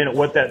explain in a minute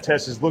what that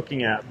test is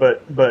looking at,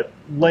 but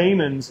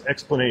layman's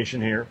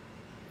explanation here,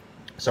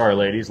 sorry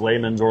ladies,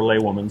 layman's or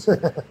laywoman's,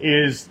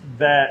 is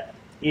that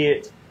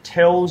it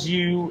tells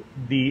you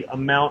the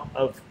amount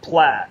of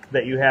plaque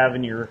that you have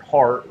in your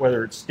heart,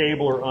 whether it's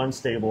stable or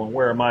unstable, and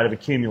where it might have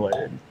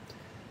accumulated.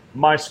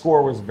 My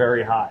score was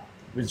very high.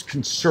 It was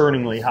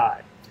concerningly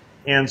high.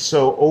 And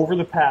so over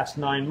the past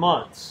 9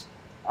 months,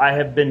 I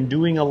have been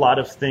doing a lot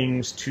of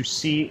things to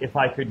see if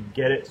I could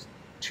get it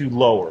to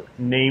lower,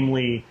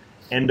 namely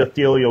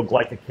endothelial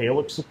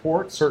glycocalyc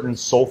support, certain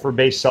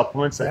sulfur-based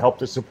supplements that help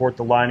to support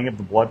the lining of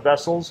the blood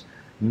vessels,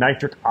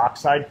 nitric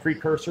oxide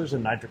precursors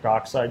and nitric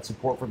oxide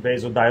support for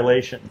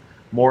vasodilation,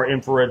 more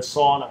infrared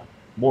sauna,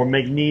 more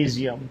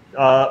magnesium,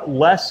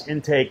 less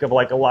intake of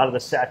like a lot of the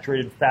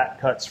saturated fat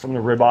cuts from the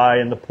ribeye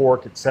and the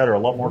pork, etc.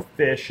 A lot more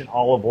fish and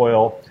olive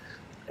oil.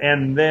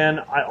 And then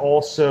I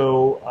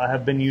also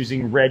have been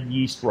using red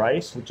yeast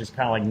rice, which is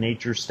kind of like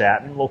nature's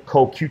statin, a little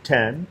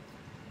CoQ10,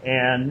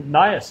 and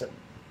niacin.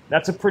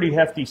 That's a pretty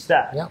hefty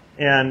stack. Yeah.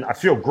 And I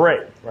feel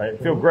great, right? I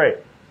feel great.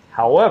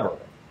 However,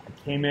 I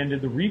came into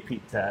the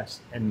repeat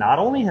test, and not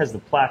only has the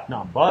plaque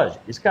not budged,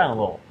 it's gotten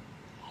a little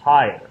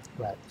higher.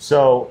 Right.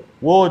 So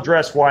we'll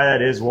address why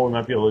that is, what we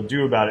might be able to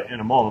do about it in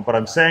a moment. But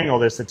I'm saying all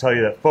this to tell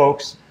you that,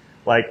 folks,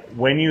 like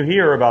when you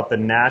hear about the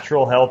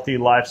natural, healthy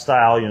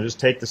lifestyle, just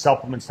take the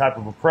supplements type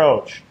of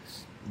approach,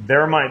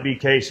 there might be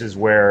cases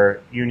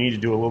where you need to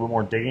do a little bit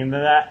more digging into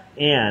that.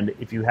 And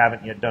if you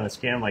haven't yet done a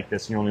scan like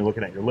this and you're only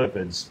looking at your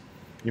lipids,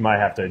 you might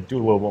have to do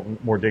a little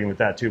bit more digging with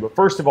that too. But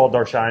first of all,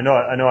 Darshan,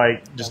 I know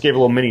I just gave a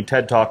little mini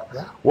TED talk.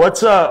 Yeah.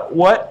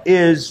 What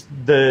is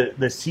the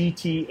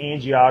CT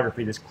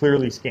angiography, this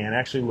Clearly scan,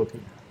 actually looking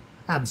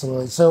at?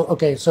 Absolutely.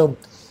 So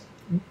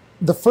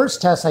the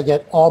first test I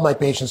get all my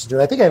patients to do,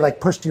 I think I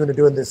pushed you into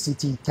doing the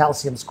CT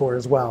calcium score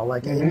as well. I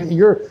think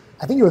you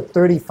were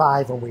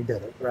 35 when we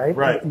did it, right?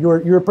 Right. You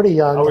were pretty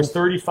young. I was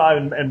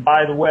 35, and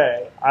by the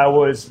way, I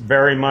was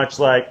very much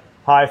like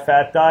high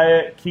fat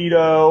diet,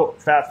 keto,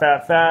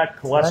 fat,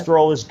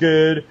 cholesterol is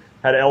good,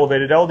 had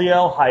elevated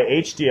LDL, high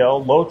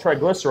HDL, low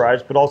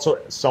triglycerides, but also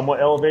somewhat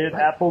elevated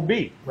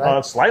ApoB,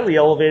 slightly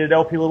elevated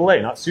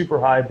Lp(a), not super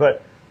high,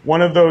 but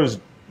one of those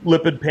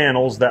lipid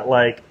panels that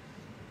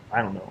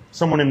I don't know,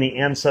 someone in the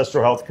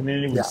ancestral health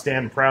community would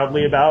stand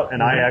proudly about,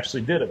 and I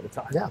actually did at the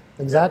time. Yeah,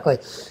 exactly.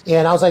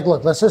 And I was like,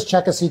 look, let's just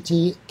check a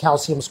CT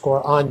calcium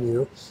score on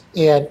you,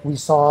 and we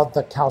saw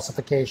the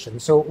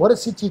calcification. So what a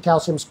CT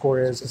calcium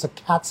score is a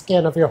CAT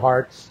scan of your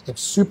heart.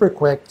 It's super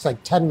quick. It's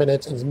like 10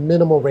 minutes, and it's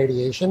minimal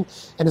radiation,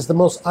 and it's the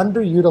most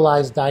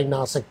underutilized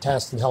diagnostic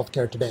test in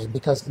healthcare today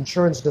because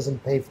insurance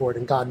doesn't pay for it,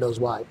 and God knows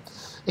why.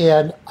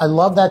 And I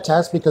love that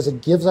test because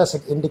it gives us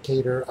an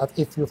indicator of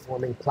if you're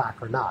forming plaque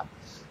or not.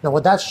 Now,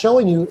 what that's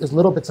showing you is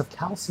little bits of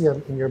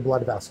calcium in your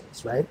blood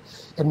vessels, right?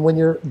 And when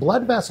your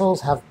blood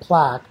vessels have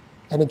plaque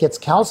and it gets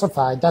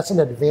calcified, that's an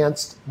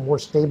advanced, more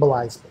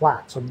stabilized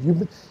plaque. So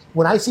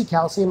when I see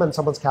calcium and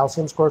someone's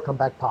calcium score come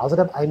back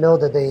positive, I know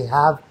that they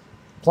have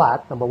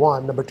plaque, number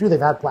one. Number two, they've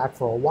had plaque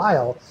for a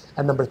while.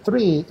 And number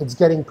three, it's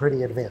getting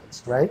pretty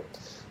advanced, right?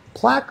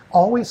 Plaque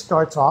always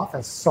starts off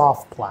as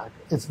soft plaque.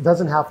 It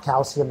doesn't have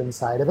calcium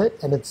inside of it,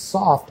 and it's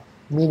soft,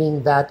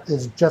 meaning that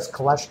is just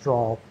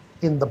cholesterol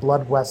in the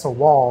blood vessel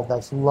wall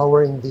that's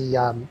lowering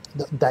the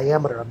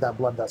diameter of that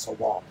blood vessel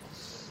wall.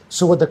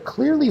 So what the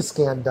Clearly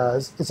scan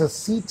does is a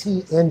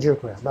CT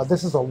angiogram. Now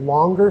this is a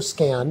longer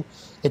scan.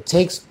 It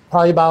takes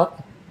probably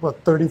about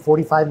 30,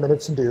 45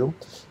 minutes to do.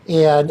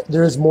 And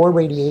there is more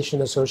radiation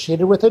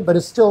associated with it, but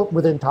it's still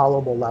within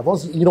tolerable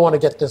levels. You don't want to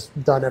get this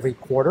done every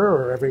quarter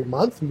or every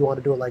month. You want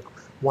to do it like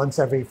once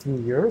every few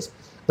years.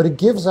 But it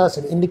gives us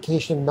an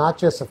indication not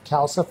just of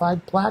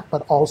calcified plaque,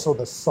 but also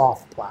the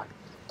soft plaque.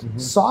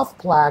 Soft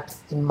plaque,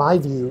 in my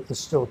view, is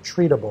still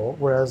treatable,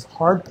 whereas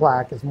hard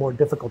plaque is more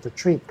difficult to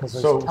treat because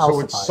it's calcified. So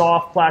would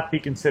soft plaque be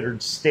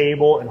considered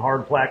stable and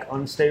hard plaque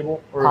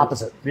unstable? Or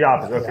opposite. The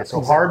opposite. Okay, so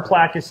exactly. hard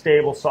plaque is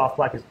stable, soft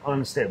plaque is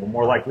unstable,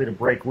 more likely to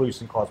break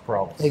loose and cause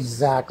problems.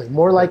 Exactly.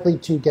 More likely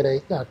to get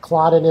a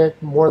clot in it,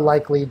 more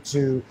likely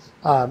to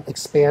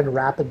expand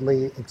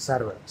rapidly,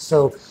 etc.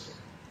 So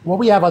what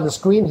we have on the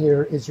screen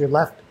here is your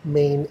left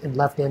main and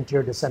left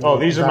anterior descending. Oh,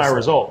 these are my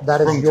results.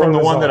 That is from the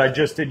one that I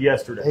just did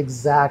yesterday.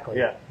 Exactly.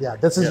 Yeah.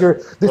 This is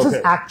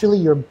is actually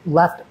your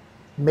left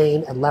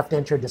main and left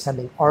anterior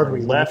descending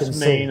artery. Left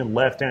main and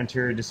left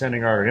anterior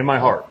descending artery in my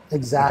heart.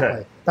 Exactly.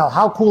 Okay. Now,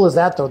 how cool is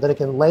that, though, that it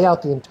can lay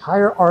out the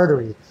entire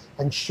artery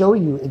and show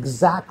you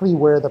exactly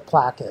where the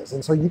plaque is.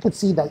 And so you can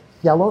see that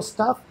yellow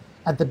stuff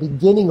at the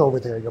beginning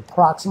over there, your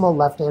proximal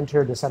left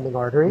anterior descending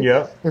artery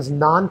is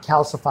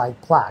non-calcified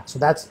plaque. So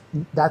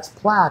that's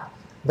plaque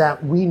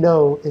that we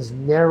know is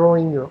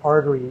narrowing your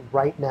artery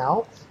right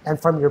now. And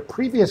from your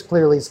previous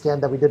Clearly scan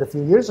that we did a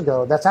few years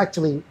ago, that's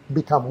actually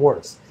become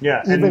worse.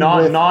 Yeah, and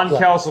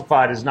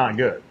non-calcified is not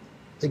good.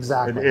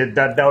 Exactly.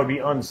 That would be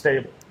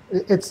unstable.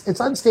 It's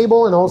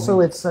unstable, and also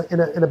it's in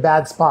a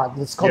bad spot.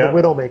 It's called the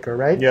widowmaker,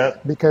 right? Yeah.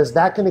 Because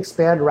that can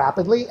expand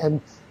rapidly,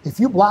 and if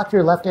you block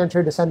your left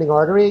anterior descending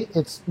artery,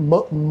 it's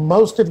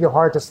most of your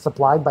heart is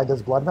supplied by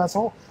this blood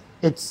vessel.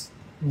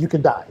 You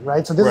could die,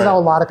 right? So this is how a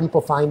lot of people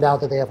find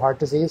out that they have heart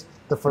disease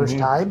the first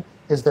time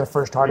is their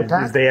first heart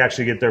attack. Is they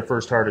actually get their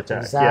first heart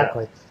attack.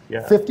 Exactly.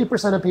 Yeah.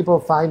 50% of people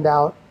find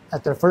out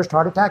at their first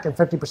heart attack, and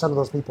 50% of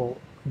those people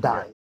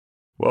die.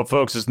 Well,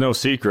 folks, it's no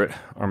secret.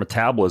 Our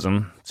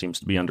metabolism seems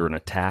to be under an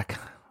attack.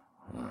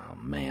 Oh,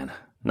 man.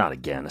 Not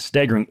again. A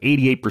staggering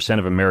 88%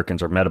 of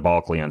Americans are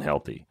metabolically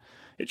unhealthy.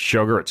 It's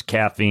sugar, it's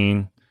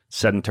caffeine,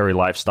 sedentary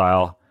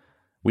lifestyle.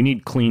 We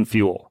need clean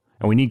fuel.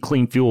 And we need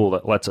clean fuel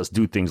that lets us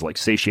do things like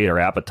satiate our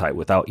appetite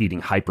without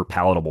eating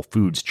hyper-palatable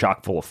foods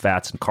chock full of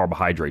fats and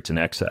carbohydrates in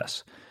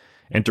excess.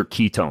 Enter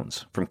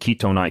ketones from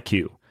Ketone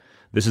IQ.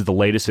 This is the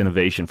latest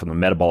innovation from the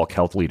metabolic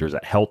health leaders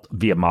at Health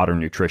Via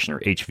Modern Nutrition, or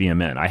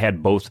HVMN. I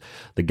had both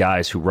the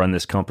guys who run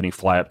this company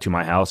fly up to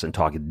my house and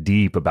talk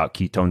deep about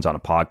ketones on a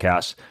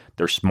podcast.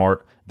 They're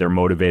smart. They're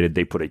motivated.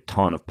 They put a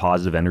ton of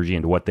positive energy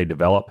into what they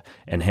develop,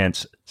 and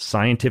hence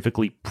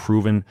scientifically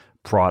proven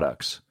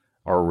products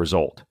are a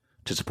result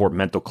to support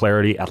mental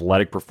clarity,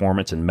 athletic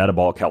performance, and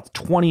metabolic health.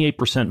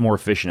 28% more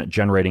efficient at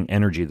generating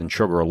energy than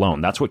sugar alone.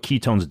 That's what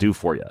ketones do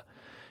for you,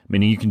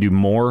 meaning you can do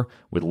more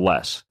with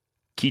less.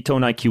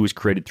 Ketone IQ was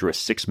created through a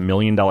 $6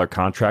 million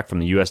contract from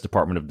the U.S.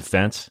 Department of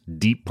Defense,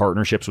 deep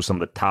partnerships with some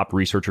of the top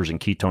researchers in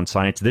ketone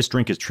science. This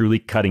drink is truly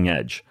cutting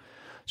edge.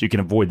 So you can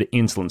avoid the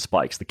insulin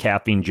spikes, the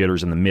caffeine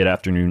jitters, and the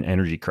mid-afternoon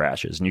energy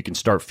crashes. And you can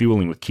start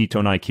fueling with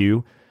Ketone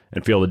IQ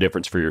and feel the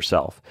difference for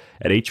yourself.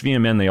 At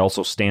HVMN, they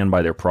also stand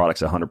by their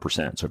products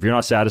 100%. So if you're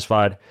not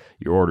satisfied,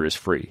 your order is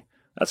free.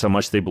 That's how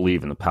much they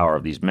believe in the power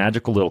of these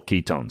magical little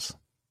ketones.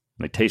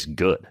 And they taste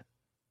good.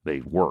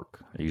 They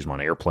work. I use them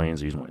on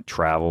airplanes. I use them when I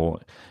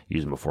travel. I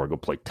use them before I go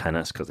play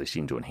tennis because they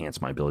seem to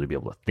enhance my ability to be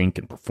able to think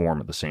and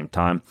perform at the same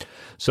time.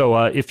 So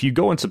if you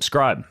go and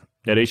subscribe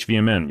at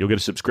HVMN, you'll get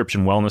a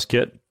subscription wellness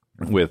kit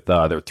with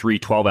their 3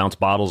 12-ounce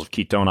bottles of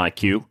Ketone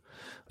IQ,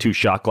 2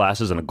 shot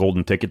glasses, and a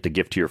golden ticket to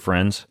gift to your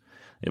friends.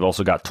 They've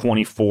also got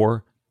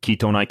 24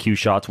 Ketone IQ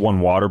shots, 1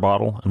 water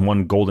bottle, and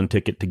 1 golden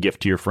ticket to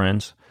gift to your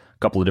friends. A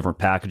couple of different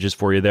packages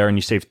for you there, and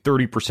you save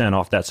 30%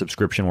 off that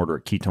subscription order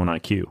at Ketone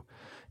IQ.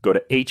 Go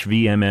to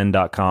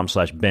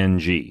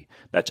hvmn.com/BenG.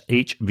 That's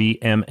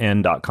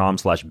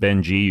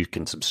hvmn.com/BenG. You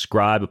can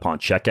subscribe upon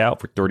checkout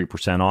for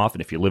 30% off.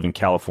 And if you live in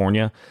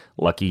California,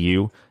 lucky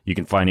you, you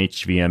can find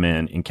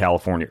HVMN in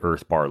California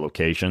Earth Bar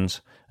locations,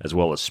 as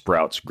well as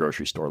Sprouts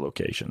grocery store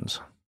locations.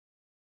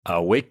 I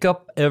wake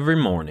up every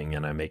morning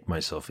and I make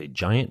myself a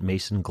giant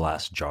mason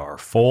glass jar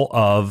full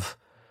of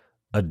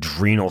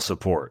adrenal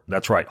support.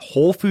 That's right.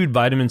 Whole food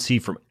vitamin C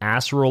from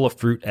acerola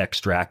fruit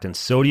extract and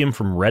sodium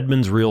from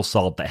Redmond's real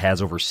salt that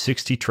has over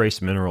 60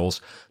 trace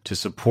minerals to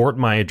support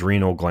my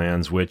adrenal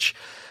glands, which,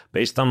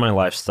 based on my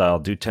lifestyle,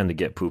 do tend to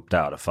get pooped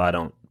out if I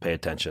don't pay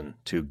attention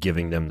to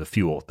giving them the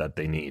fuel that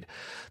they need.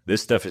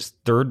 This stuff is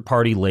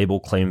third-party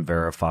label claim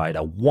verified,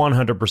 a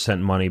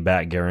 100%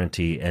 money-back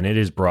guarantee, and it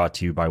is brought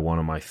to you by one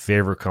of my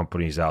favorite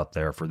companies out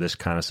there for this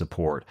kind of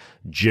support,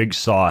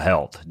 Jigsaw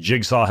Health.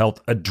 Jigsaw Health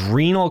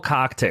Adrenal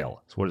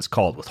Cocktail is what it's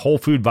called, with whole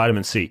food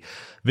vitamin C.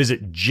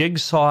 Visit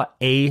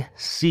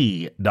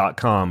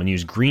jigsawac.com and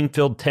use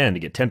Greenfield10 to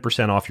get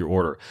 10% off your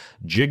order.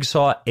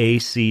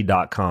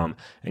 Jigsawac.com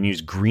and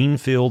use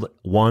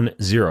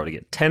Greenfield10 to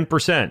get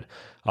 10%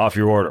 off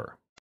your order.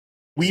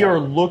 We are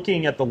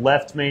looking at the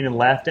left main and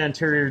left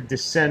anterior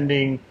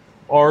descending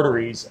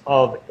arteries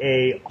of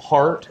a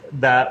heart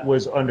that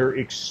was under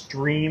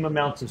extreme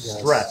amounts of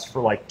stress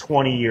for like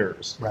 20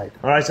 years. Right.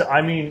 When I say,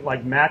 I mean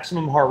like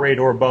maximum heart rate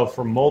or above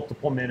for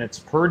multiple minutes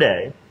per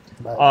day.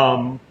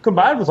 Right.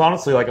 Combined with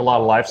honestly like a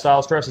lot of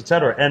lifestyle stress, et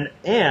cetera.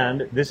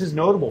 And this is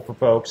notable for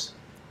folks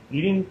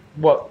eating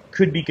what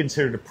could be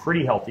considered a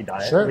pretty healthy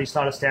diet, at least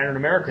not a standard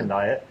American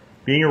diet,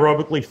 being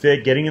aerobically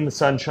fit, getting in the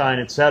sunshine,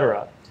 et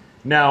cetera.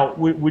 Now,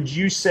 would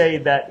you say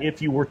that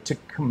if you were to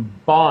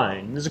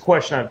combine, this is a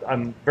question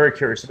I'm very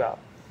curious about,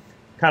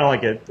 kind of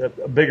like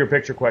a bigger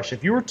picture question.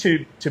 If you were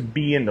to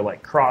be into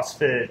like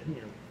CrossFit,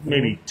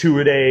 maybe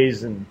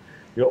 2-a-days and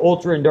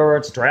ultra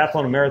endurance,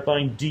 triathlon, and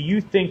marathoning, do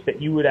you think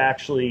that you would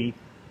actually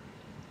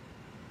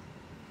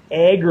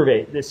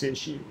aggravate this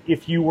issue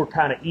if you were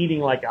kind of eating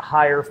like a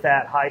higher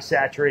fat, high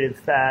saturated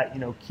fat,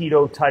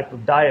 keto type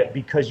of diet,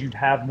 because you'd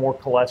have more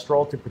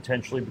cholesterol to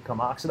potentially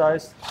become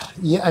oxidized?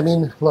 Yeah, I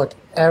mean, look,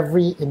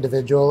 every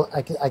individual,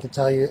 I can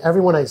tell you,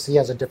 everyone I see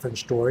has a different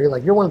story.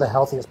 Like, you're one of the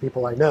healthiest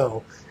people I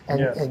know,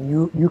 and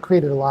you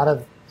created a lot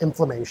of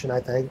inflammation, I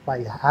think,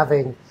 by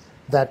having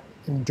that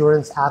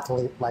endurance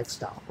athlete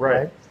lifestyle,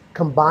 right?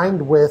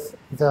 Combined with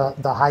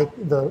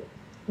the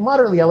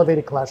moderately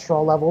elevated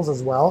cholesterol levels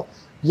as well.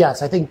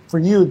 Yes, I think for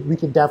you, we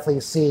can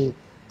definitely see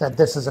that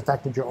this has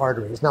affected your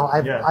arteries. Now,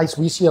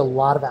 we see a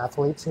lot of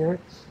athletes here,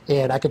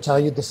 and I can tell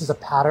you this is a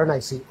pattern I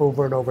see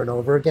over and over and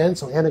over again.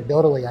 So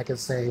anecdotally, I can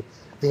say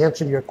the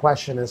answer to your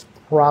question is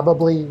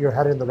probably you're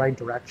headed in the right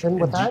direction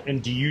with that.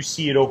 And do you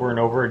see it over and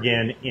over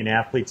again in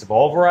athletes of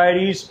all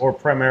varieties, or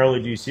primarily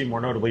do you see it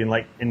more notably in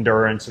like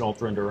endurance and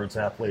ultra endurance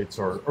athletes,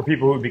 or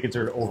people who would be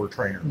considered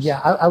overtrainers? Yeah,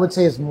 I would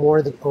say it's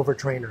more the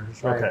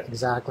overtrainers, right? Okay.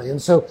 Exactly. And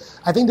so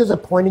I think there's a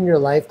point in your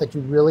life that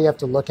you really have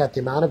to look at the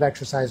amount of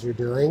exercise you're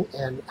doing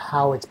and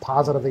how it's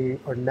positively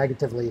or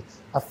negatively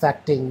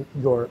affecting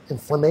your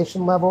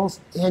inflammation levels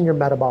and your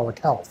metabolic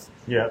health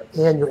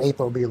and your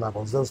ApoB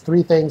levels. Those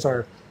three things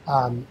are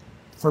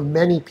for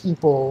many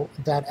people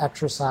that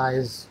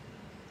exercise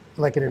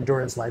like an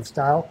endurance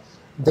lifestyle,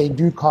 they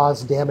do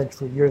cause damage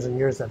for years and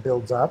years that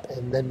builds up,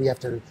 and then we have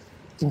to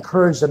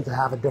encourage them to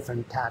have a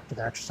different tact to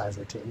their exercise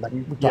routine, like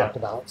we talked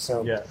about.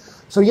 So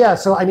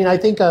I mean, I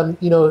think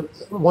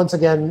once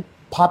again,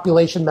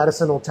 population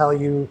medicine will tell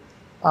you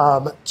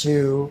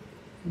to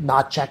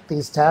not check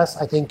these tests.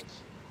 I think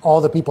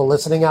all the people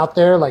listening out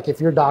there, like if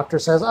your doctor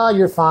says, "Oh,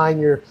 you're fine,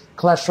 your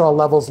cholesterol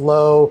level's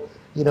low,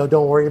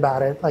 don't worry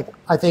about it." Like,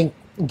 I think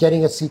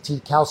getting a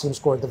CT calcium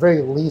score at the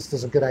very least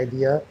is a good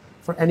idea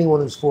for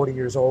anyone who's 40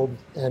 years old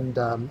and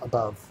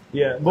above.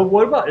 Yeah, but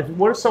what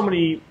if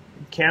somebody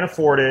can't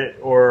afford it,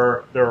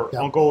 or their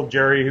Uncle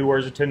Jerry, who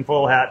wears a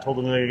tinfoil hat, told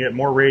them they're going to get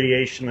more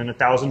radiation than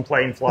 1,000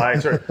 plane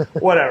flights, or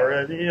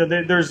whatever?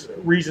 There's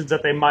reasons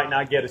that they might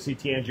not get a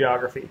CT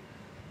angiography.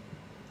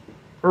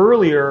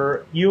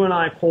 Earlier, you and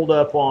I pulled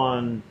up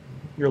on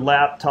your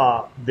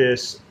laptop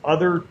this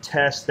other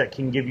test that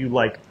can give you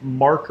like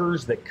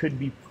markers that could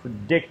be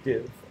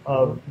predictive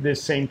of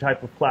this same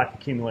type of plaque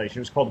accumulation.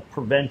 It was called the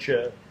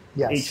Preventia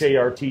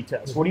HART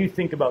test. What do you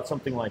think about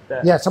something like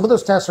that? Yeah, some of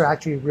those tests are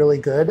actually really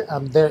good.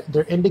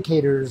 They're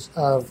indicators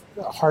of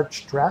heart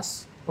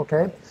stress,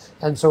 okay?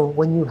 And so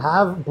when you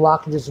have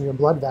blockages in your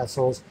blood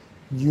vessels,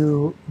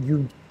 you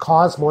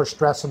cause more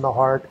stress in the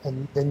heart,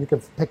 and then you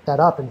can pick that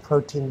up in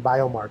protein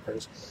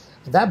biomarkers.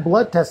 That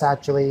blood test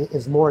actually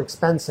is more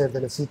expensive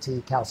than a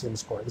CT calcium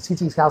score. The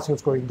CT calcium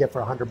score you can get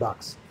for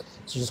 $100.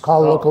 So just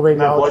call a local radiologist.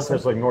 That blood test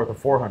is like north of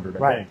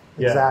 400, I think.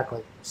 Yeah.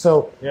 Exactly.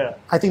 So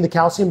I think the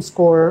calcium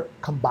score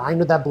combined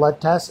with that blood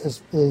test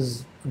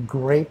is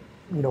great,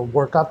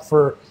 workup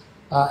for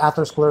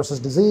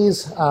atherosclerosis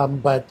disease.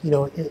 But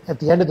at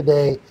the end of the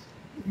day,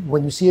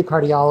 when you see a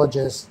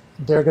cardiologist,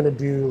 they're going to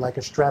do like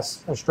a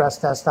stress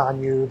test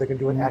on you. They're going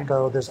to do an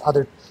echo. There's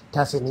other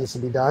testing that needs to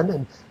be done,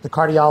 and the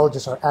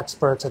cardiologists are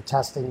experts at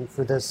testing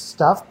for this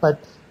stuff. But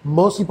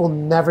most people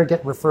never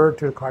get referred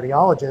to a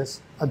cardiologist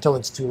until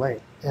it's too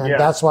late, and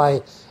that's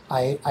why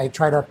I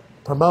try to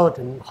promote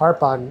and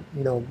harp on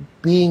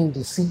being the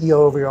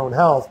CEO of your own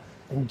health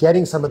and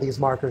getting some of these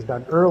markers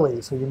done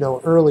early, so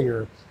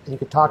earlier, and you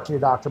can talk to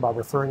your doctor about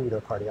referring you to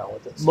a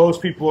cardiologist.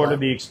 Most people are under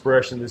the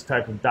expression this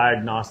type of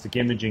diagnostic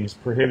imaging is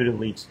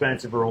prohibitively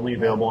expensive or only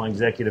available on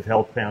executive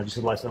health plans. You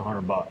said less than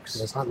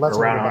 $100,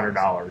 around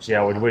 $100.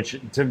 Yeah, which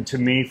to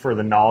me, for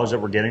the knowledge that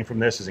we're getting from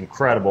this, is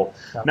incredible.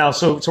 Yep. Now,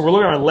 so we're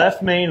looking at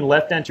left main,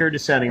 left anterior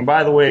descending. And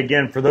by the way,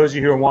 again, for those of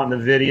you who are wanting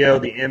the video,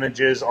 the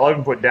images, I'll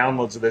even put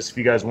downloads of this if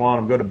you guys want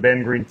them. Go to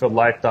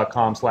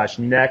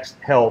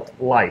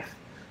bengreenfieldlife.com/nexthealthlife.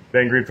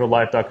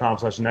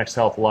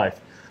 bengreenfieldlife.com/nexthealthlife.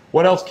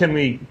 What else can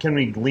we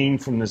glean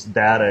from this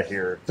data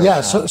here?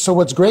 Yeah, so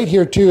what's great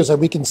here too is that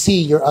we can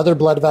see your other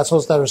blood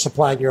vessels that are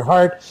supplying your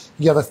heart.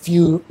 You have a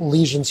few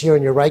lesions here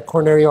in your right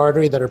coronary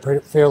artery that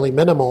are fairly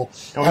minimal.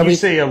 And when you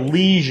say a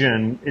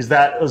lesion, is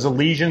a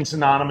lesion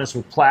synonymous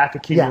with plaque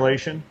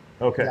accumulation?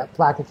 Yeah. Okay. Yeah,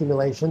 plaque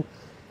accumulation.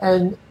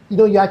 And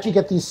you actually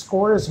get these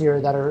scores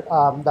here that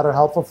are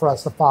helpful for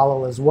us to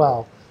follow as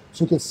well.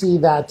 So you can see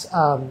that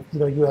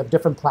you have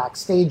different plaque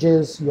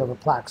stages, you have a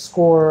plaque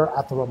score,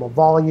 atheromal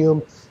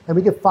volume, And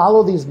we can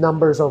follow these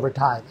numbers over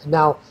time.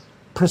 Now,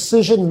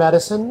 precision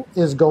medicine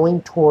is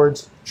going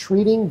towards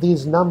treating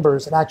these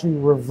numbers and actually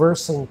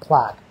reversing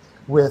plaque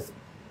with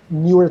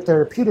newer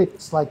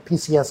therapeutics like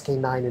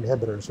PCSK9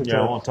 inhibitors. Which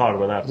I won't talk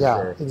about that for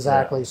sure.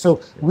 Exactly. Yeah. So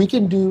we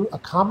can do a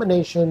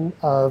combination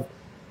of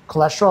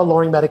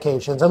cholesterol-lowering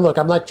medications. And look,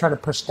 I'm not trying to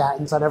push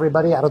statins on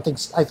everybody. I think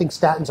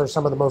statins are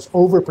some of the most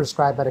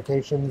overprescribed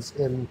medications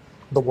in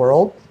the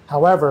world.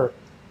 However,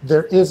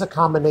 there is a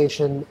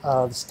combination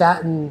of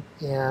statin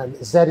and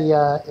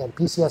Zetia and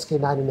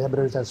PCSK9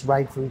 inhibitors that's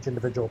right for each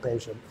individual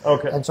patient.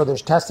 Okay. And so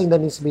there's testing that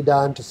needs to be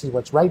done to see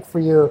what's right for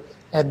you,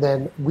 and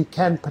then we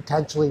can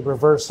potentially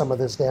reverse some of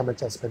this damage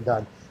that's been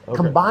done. Okay.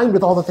 Combined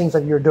with all the things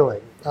that you're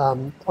doing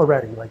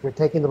already, like you're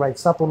taking the right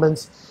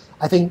supplements.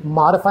 I think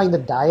modifying the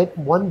diet,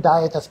 one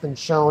diet that's been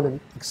shown and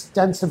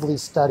extensively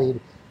studied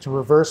to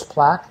reverse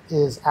plaque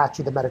is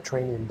actually the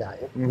Mediterranean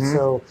diet. Mm-hmm.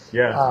 So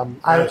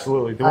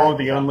absolutely. The one with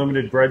the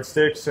unlimited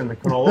breadsticks and the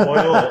canola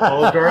oil at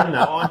Olive Garden,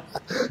 that one?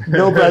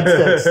 No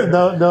breadsticks.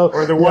 No.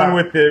 Or the one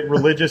with the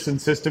religious and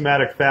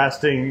systematic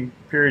fasting,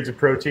 periods of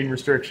protein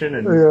restriction,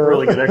 and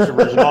really good extra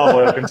virgin olive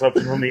oil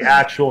consumption from the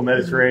actual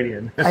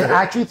Mediterranean. I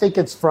actually think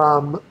it's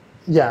from...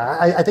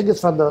 I think it's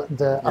from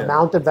the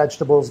amount of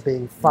vegetables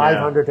being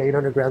 500 to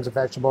 800 grams of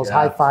vegetables,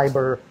 high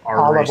fiber,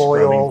 olive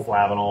oil.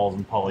 Flavonols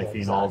and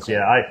polyphenols.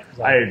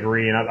 I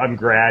agree. And I'm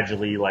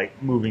gradually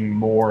moving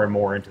more and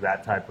more into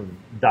that type of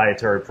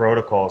dietary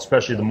protocol,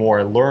 especially the more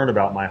I learn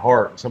about my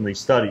heart and some of these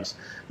studies.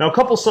 Now, a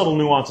couple subtle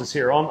nuances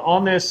here.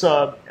 On this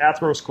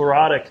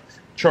atherosclerotic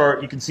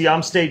chart, you can see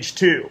I'm stage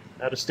 2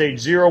 out of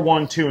stage 0,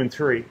 1, 2, and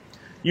 3.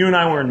 You and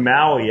I were in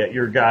Maui at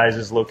your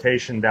guys'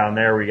 location down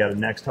there. We got a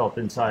Next Health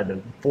inside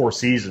the Four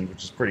Seasons,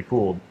 which is pretty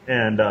cool.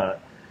 And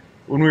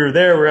when we were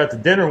there, we were at the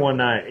dinner one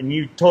night, and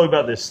you told me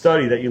about this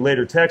study that you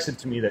later texted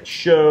to me that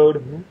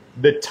showed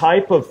the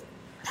type of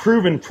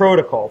proven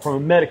protocol from a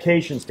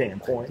medication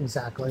standpoint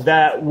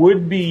that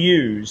would be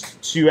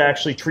used to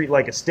actually treat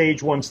like a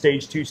stage 1,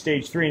 stage 2,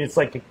 stage 3, and it's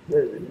like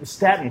a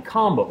statin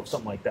combo,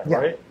 something like that,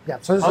 right? Yeah.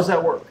 So how does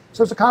that work?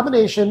 So it's a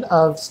combination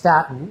of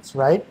statins,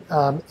 right,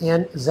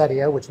 and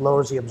Zetia, which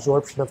lowers the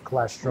absorption of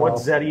cholesterol.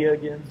 What's Zetia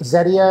again?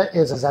 Zetia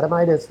is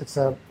ezetimibe. It's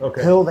a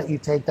pill that you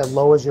take that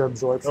lowers your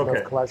absorption of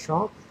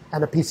cholesterol,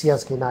 and a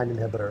PCSK9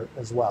 inhibitor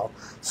as well.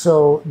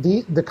 So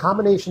the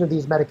combination of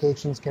these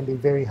medications can be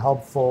very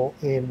helpful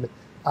in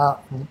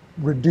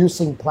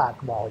reducing plaque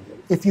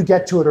volume if you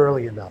get to it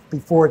early enough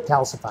before it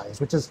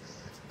calcifies, which is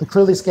the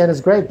Clearly scan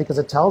is great because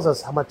it tells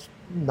us how much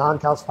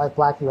non-calcified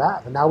plaque you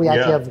have. And now we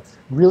actually have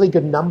really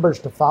good numbers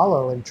to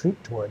follow and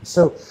treat towards.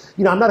 So,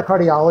 I'm not a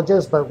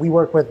cardiologist, but we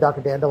work with Dr.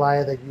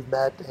 Dandelion that you've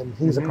met, and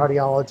he's a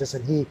cardiologist,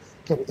 and he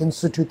can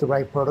institute the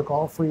right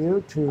protocol for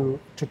you to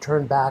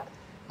turn back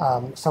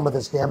some of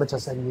this damage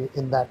that's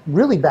in that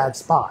really bad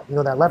spot.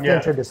 That left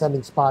ventricular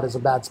descending spot is a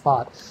bad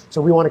spot.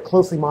 So we want to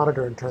closely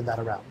monitor and turn that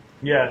around.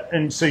 Yeah,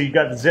 and so you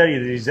got the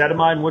Zetia, the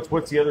ezetimide, and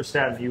what's the other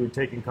statin that you would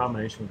take in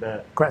combination with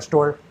that?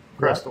 Crestor.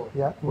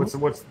 Yeah. What's the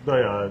does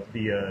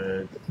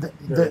it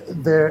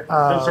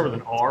start with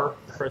an R?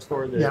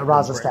 Crestor.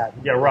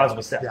 Rosuvastatin. Yeah,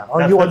 rosuvastatin. Yeah.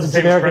 Or you want the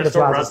generic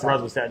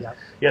rosuvastatin.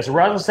 Yeah. So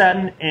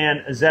rosuvastatin and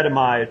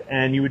ezetimide,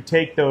 and you would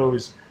take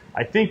those.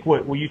 I think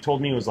what you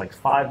told me was like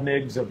 5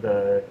 mg of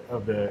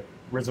the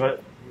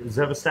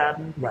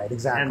rosuvastatin. Right.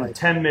 Exactly. And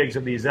 10 mg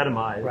of the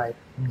ezetimide. Right.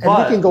 And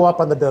you can go up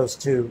on the dose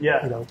too.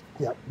 Yeah.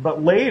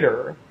 But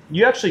later,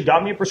 you actually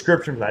got me a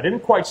prescription for that. I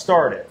didn't quite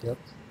start it. Yep.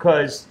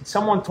 Because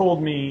someone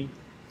told me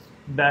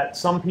that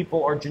some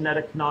people are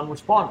genetic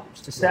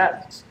non-responders to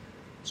statins.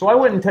 So I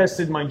went and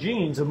tested my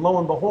genes, and lo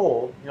and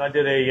behold, I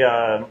did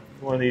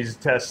one of these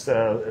tests,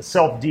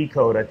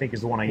 self-decode, I think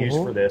is the one I used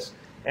for this.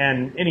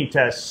 And any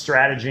test,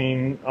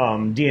 Strategene,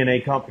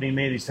 DNA company,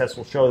 many of these tests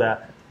will show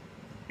that.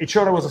 It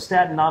showed I was a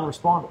statin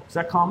non-responder. Is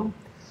that common?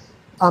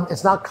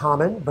 It's not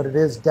common, but it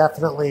is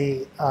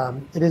definitely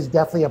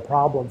a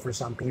problem for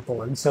some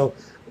people. And so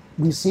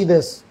we see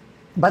this.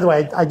 By the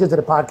way, I just did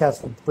a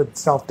podcast with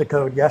Self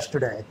Decode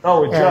yesterday.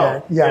 Oh, with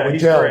Joe. With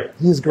he's Joe. Great.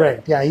 He's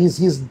great. Yeah,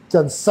 he's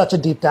done such a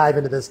deep dive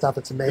into this stuff.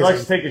 It's amazing. He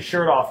likes to take his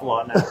shirt off a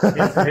lot now.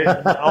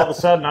 All of a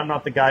sudden, I'm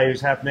not the guy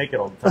who's half naked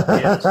all the time.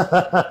 He is.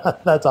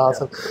 That's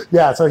awesome.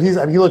 Yeah, so he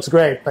looks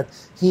great, but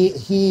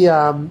he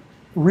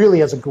really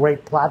has a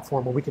great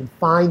platform where we can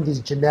find these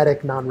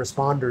genetic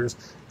non-responders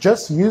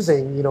just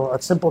using a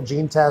simple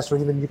gene test, or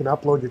even you can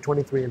upload your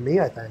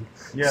 23andMe, I think.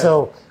 Yeah.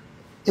 So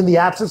in the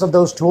absence of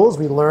those tools,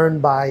 we learn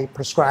by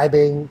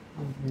prescribing,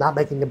 not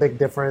making a big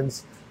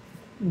difference,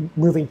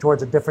 moving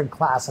towards a different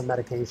class of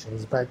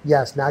medications. But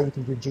yes, now you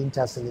can do gene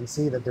testing and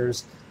see that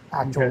there's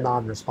actual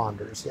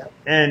non-responders. Yeah.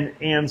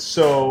 And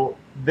so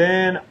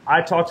then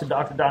I talked to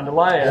Dr.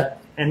 Dandelion,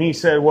 and he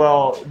said,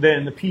 well,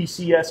 then the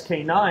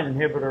PCSK9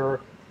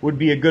 inhibitor would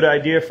be a good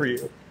idea for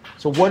you.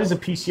 So what is a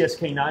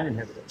PCSK9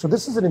 inhibitor? So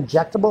this is an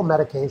injectable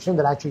medication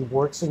that actually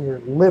works in your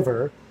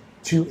liver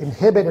to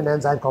inhibit an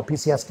enzyme called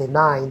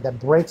PCSK9 that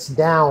breaks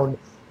down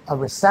a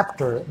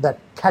receptor that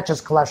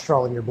catches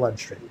cholesterol in your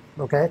bloodstream.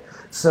 Okay,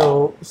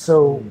 so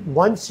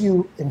once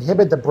you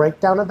inhibit the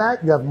breakdown of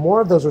that, you have more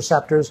of those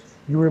receptors.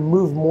 You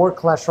remove more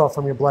cholesterol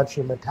from your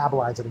bloodstream,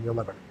 metabolize it in your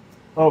liver.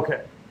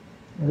 Okay.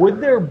 Would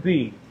there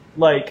be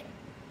like,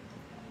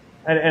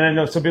 and I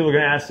know some people are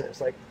going to ask this,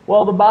 like,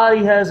 well, the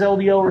body has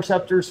LDL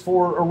receptors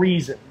for a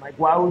reason. Like,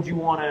 why would you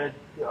want to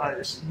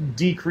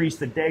decrease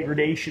the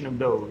degradation of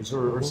those,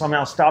 or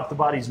somehow stop the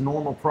body's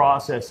normal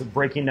process of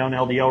breaking down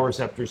LDL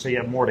receptors so you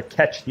have more to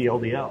catch the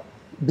LDL?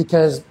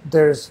 Because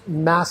there's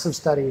massive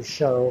studies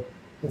show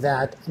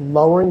that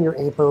lowering your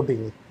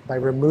ApoB by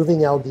removing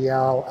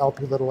LDL,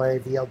 LP(a),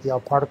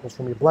 VLDL particles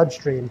from your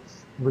bloodstream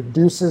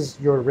reduces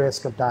your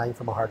risk of dying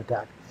from a heart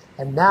attack.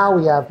 And now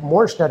we have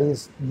more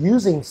studies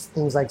using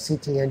things like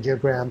CT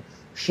angiogram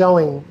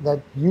showing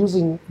that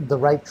using the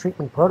right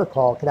treatment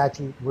protocol can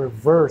actually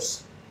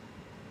reverse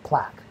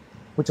plaque,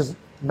 which is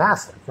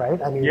massive, right?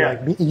 I mean,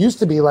 like, it used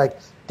to be like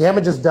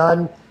damage is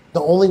done.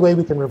 The only way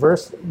we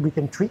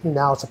can treat you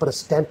now is to put a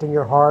stent in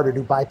your heart or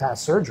do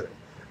bypass surgery.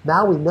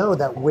 Now we know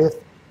that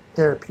with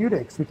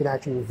therapeutics, we can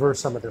actually reverse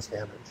some of this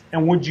damage.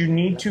 And would you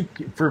need to,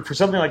 for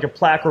something like a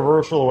plaque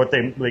reversal, or what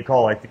they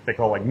call, I think they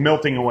call like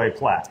melting away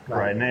plaque,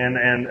 right?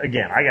 And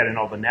again, I got into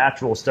all the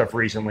natural stuff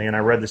recently, and I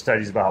read the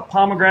studies about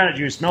pomegranate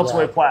juice melts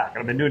away plaque. And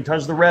I've been doing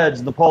tons of the reds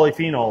and the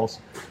polyphenols.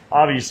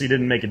 Obviously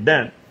didn't make a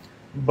dent.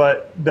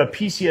 But the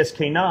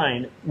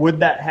PCSK9, would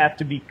that have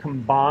to be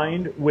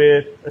combined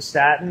with a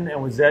statin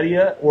and with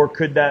Zetia, or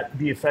could that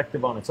be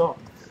effective on its own?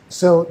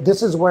 So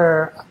this is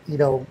where,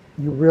 you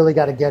really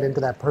got to get into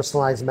that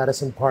personalized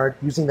medicine part,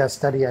 using that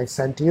study I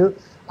sent to you.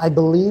 I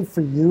believe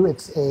for you,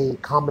 it's a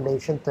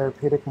combination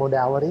therapeutic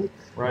modality,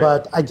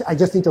 but I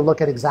just need to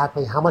look at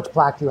exactly how much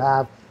plaque you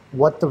have,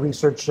 what the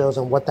research shows,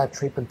 and what that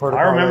treatment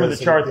protocol is. I remember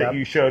the chart that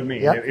you showed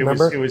me.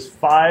 It was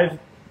 5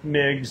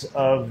 mgs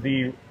of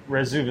the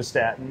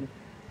rosuvastatin,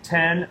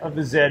 10 of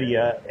the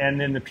Zetia, and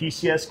then the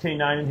PCSK9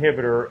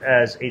 inhibitor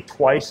as a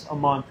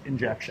twice-a-month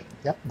injection.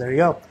 Yep, there you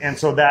go. And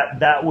so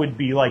that would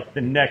be like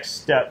the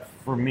next step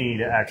for me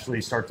to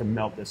actually start to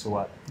melt this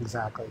away.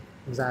 Exactly.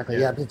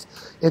 Yeah,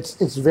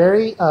 it's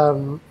very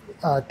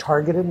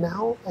targeted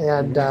now,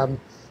 and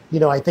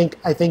I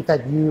think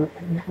that you,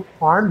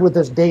 armed with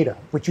this data,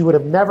 which you would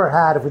have never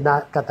had if we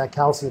not got that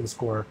calcium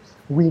score,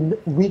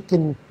 we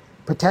can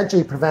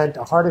potentially prevent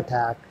a heart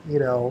attack,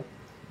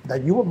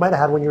 that you might have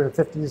had when you were in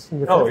your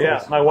 50s. Oh,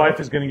 yeah. My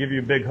wife is going to give you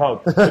a big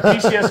hug. The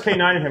PCSK9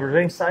 inhibitor,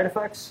 any side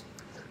effects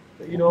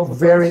that you know of?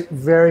 Very,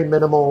 very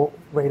minimal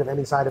rate of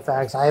any side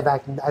effects. I've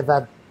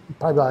had probably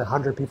about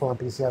 100 people on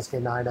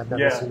PCSK9. I've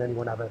never seen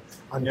anyone have an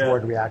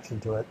untoward reaction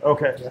to it.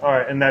 Okay. Yeah. All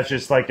right. And that's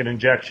just like an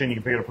injection. You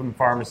can pick it up from the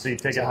pharmacy,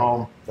 take it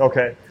home.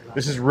 Okay.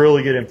 This is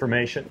really good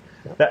information.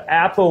 Yeah. The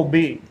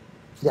ApoB.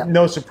 Yeah.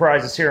 No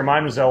surprises here.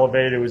 Mine was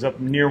elevated. It was up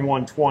near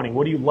 120.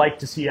 What do you like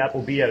to see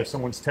ApoB at if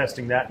someone's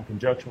testing that in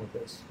conjunction with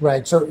this?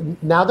 Right. So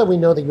now that we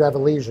know that you have a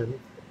lesion,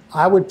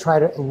 I would try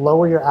to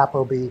lower your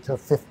ApoB to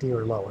 50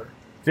 or lower.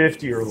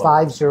 50 or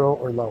lower. 50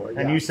 or lower.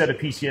 And you said a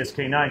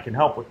PCSK9 can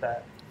help with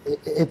that.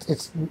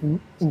 It's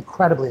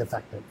incredibly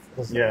effective.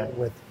 With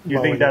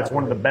you think that's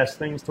one of the best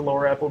things to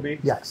lower ApoB?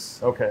 Yes.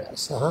 Okay.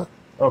 Yes.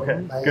 Okay.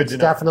 Good to know. It's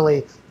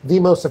definitely the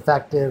most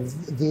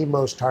effective, the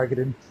most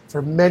targeted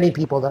for many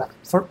people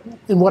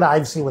in what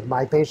I've seen with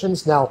my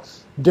patients. Now,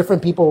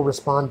 different people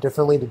respond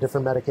differently to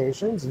different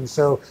medications, and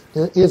so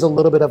there is a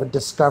little bit of a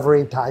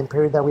discovery time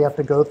period that we have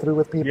to go through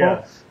with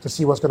people to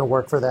see what's going to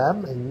work for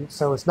them. And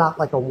so it's not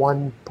like a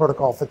one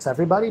protocol fits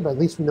everybody, but at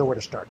least we know where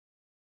to start.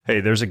 Hey,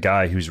 there's a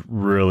guy who's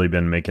really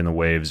been making the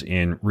waves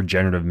in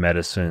regenerative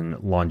medicine,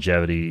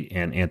 longevity,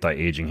 and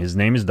anti-aging. His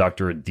name is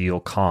Dr.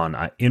 Adil Khan.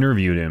 I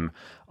interviewed him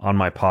on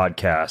my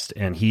podcast,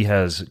 and he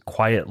has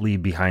quietly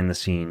behind the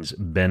scenes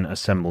been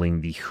assembling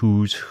the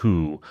who's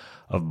who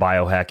of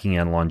biohacking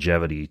and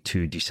longevity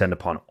to descend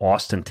upon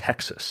Austin,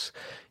 Texas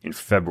in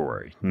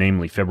February,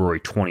 namely February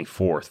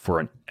 24th, for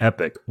an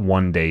epic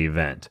one-day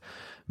event.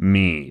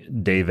 Me,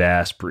 Dave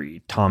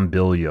Asprey, Tom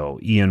Billio,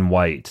 Ian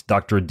White,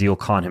 Dr. Adil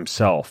Khan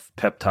himself,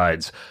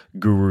 peptides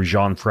guru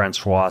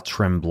Jean-Francois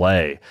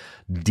Tremblay,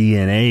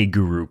 DNA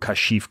guru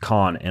Kashif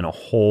Khan, and a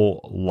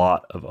whole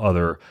lot of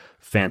other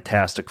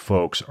fantastic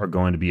folks are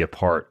going to be a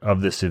part of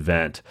this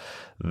event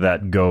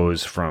that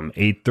goes from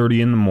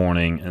 8:30 in the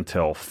morning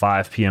until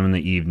 5 p.m. in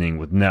the evening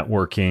with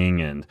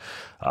networking and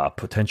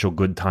potential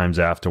good times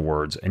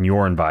afterwards. And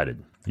you're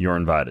invited. You're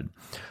invited.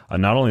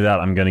 Not only that,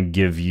 I'm going to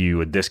give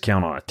you a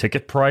discount on a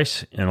ticket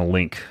price and a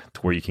link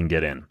to where you can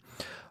get in.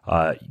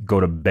 Go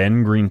to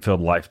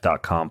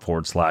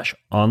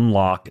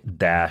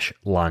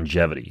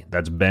bengreenfieldlife.com/unlock-longevity.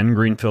 That's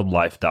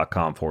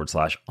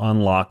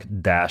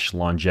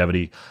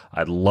bengreenfieldlife.com/unlock-longevity.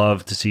 I'd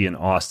love to see you in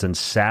Austin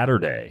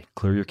Saturday.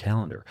 Clear your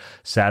calendar.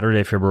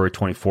 Saturday, February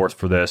 24th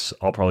for this.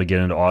 I'll probably get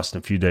into Austin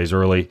a few days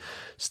early,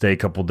 stay a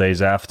couple days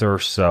after.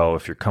 So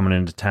if you're coming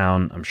into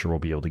town, I'm sure we'll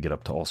be able to get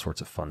up to all sorts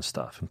of fun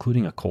stuff,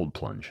 including a cold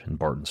plunge in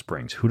Barton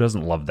Springs. Who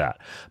doesn't love that?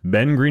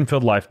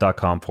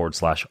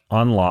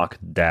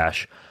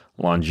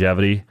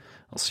 bengreenfieldlife.com/unlock-longevity.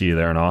 I'll see you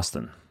there in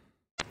Austin.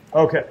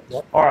 Okay.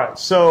 All right.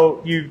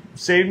 So you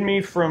saved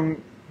me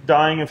from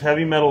dying of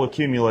heavy metal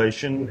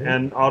accumulation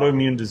and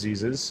autoimmune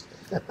diseases.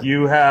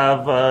 You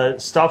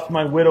have stuffed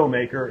my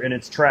Widowmaker in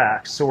its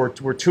tracks. So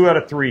we're 2 out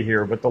of 3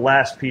 here, but the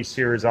last piece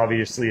here is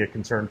obviously a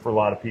concern for a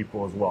lot of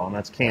people as well, and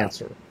that's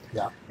cancer.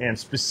 Yeah. And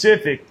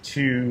specific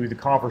to the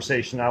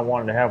conversation I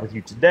wanted to have with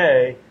you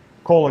today,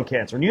 colon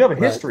cancer. And you have a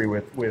history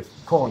with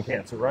colon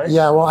cancer, right?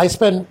 Yeah, well, I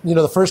spent,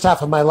 the first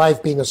half of my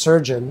life being a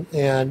surgeon,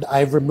 and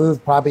I've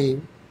removed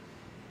probably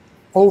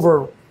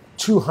over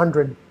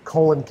 200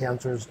 colon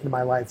cancers in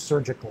my life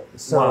surgically.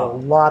 So a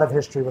lot of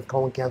history with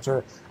colon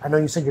cancer. I know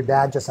you said your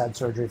dad just had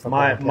surgery for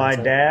colon cancer. My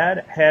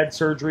dad had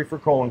surgery for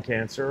colon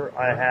cancer.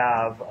 I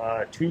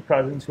have 2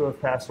 cousins who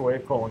have passed away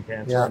of colon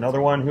cancer. Yeah.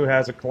 Another one who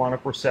has a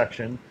colonic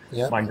resection.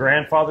 Yeah. My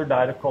grandfather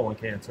died of colon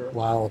cancer.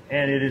 Wow.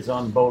 And it is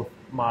on both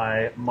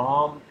my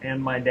mom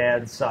and my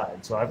dad's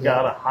side. So I've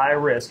got a high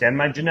risk, and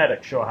my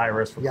genetics show a high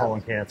risk for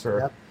colon cancer.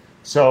 Yep.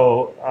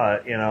 So,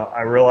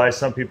 I realize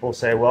some people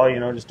say, well,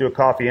 just do a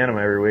coffee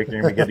enema every week and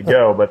you're good to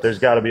go. But there's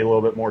got to be a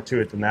little bit more to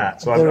it than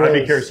that. So I'd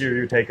be curious to hear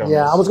your take on this.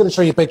 Yeah, I was going to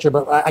show you a picture,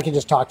 but I can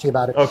just talk to you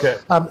about it. Okay.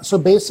 So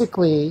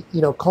basically,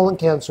 colon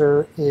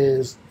cancer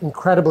is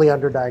incredibly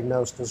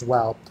underdiagnosed as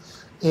well.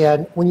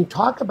 And when you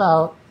talk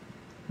about,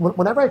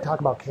 whenever I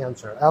talk about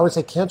cancer, I always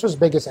say cancer's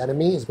biggest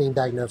enemy is being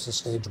diagnosed as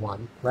stage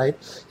 1, right?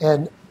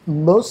 And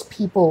most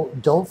people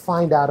don't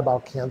find out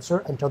about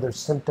cancer until they're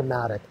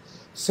symptomatic.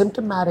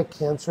 Symptomatic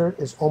cancer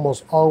is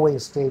almost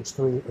always stage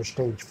 3 or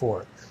stage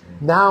 4.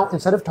 Now,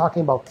 instead of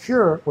talking about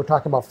cure, we're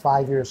talking about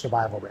 5-year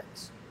survival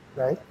rates,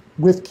 right?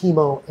 With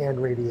chemo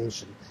and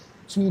radiation.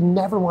 So you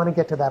never want to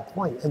get to that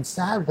point. And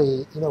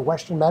sadly,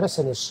 Western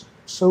medicine is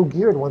so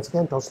geared, once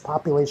again, towards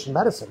population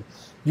medicine.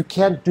 You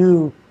can't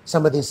do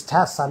some of these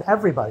tests on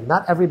everybody.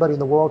 Not everybody in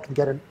the world can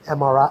get an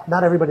MRI.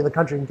 Not everybody in the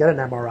country can get an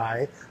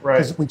MRI.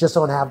 Because we just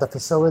don't have the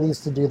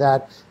facilities to do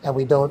that,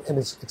 and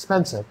it's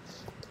expensive.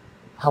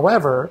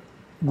 However,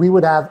 we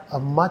would have a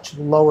much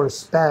lower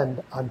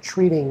spend on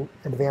treating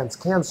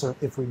advanced cancer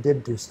if we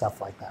did do stuff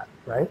like that,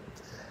 right?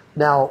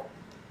 Now,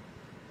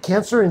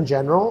 cancer in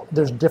general,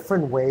 there's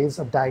different ways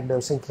of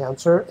diagnosing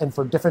cancer, and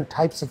for different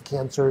types of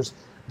cancers,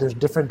 there's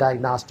different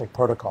diagnostic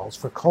protocols.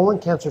 For colon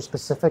cancer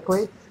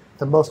specifically,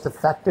 the most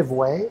effective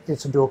way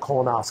is to do a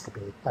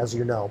colonoscopy, as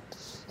you know.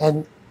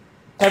 And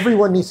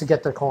everyone needs to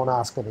get their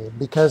colonoscopy,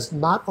 because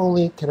not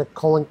only can a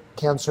colon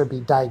cancer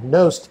be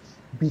diagnosed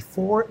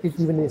before it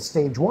even is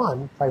stage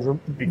 1.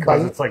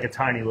 Because it's like a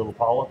tiny little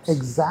polyp?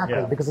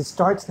 Exactly, because it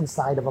starts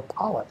inside of a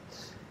polyp.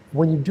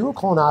 When you do a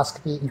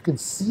colonoscopy, you can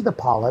see the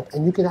polyp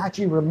and you can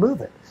actually remove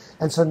it.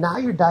 And so now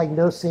you're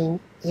diagnosing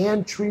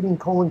and treating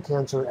colon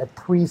cancer at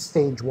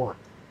pre-stage 1,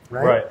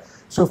 right?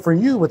 So for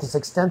you, with this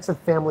extensive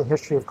family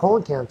history of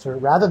colon cancer,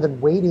 rather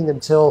than waiting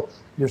until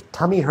your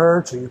tummy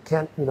hurts or you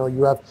can't,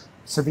 you have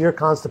severe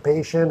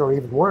constipation or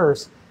even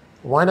worse,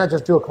 why not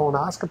just do a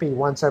colonoscopy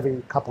once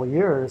every couple of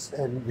years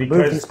and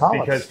remove these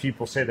polyps? Because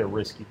people say they're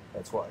risky.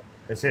 That's why.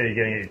 They say you're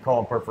getting your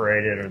colon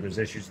perforated, or there's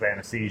issues with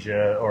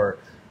anesthesia. Or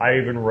I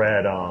even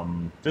read,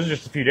 this was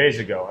just a few days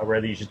ago, I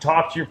read that you should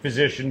talk to your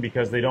physician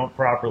because they don't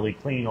properly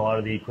clean a lot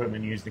of the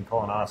equipment used in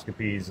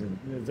colonoscopies.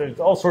 And there's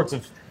all sorts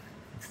of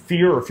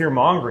fear or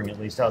fear-mongering, at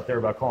least, out there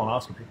about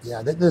colonoscopies.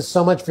 Yeah, there's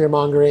so much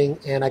fear-mongering,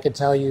 and I can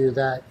tell you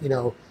that,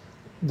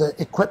 the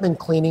equipment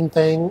cleaning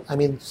thing,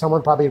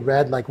 someone probably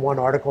read like one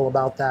article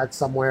about that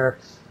somewhere.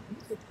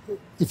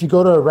 If you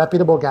go to a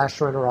reputable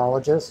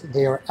gastroenterologist,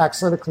 they are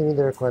excellent at cleaning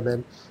their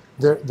equipment.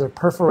 Their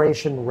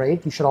perforation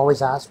rate, you should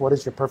always ask, what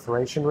is your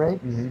perforation rate,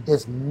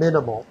 is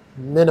minimal.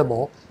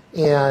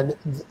 And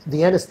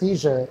the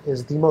anesthesia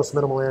is the most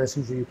minimal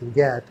anesthesia you can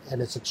get,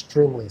 and it's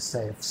extremely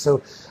safe.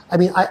 So,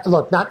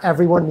 look, not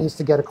everyone needs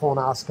to get a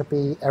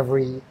colonoscopy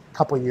every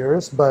couple of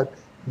years, but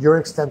your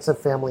extensive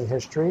family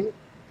history,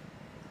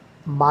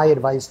 my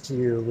advice to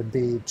you would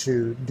be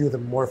to do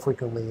them more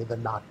frequently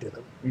than not do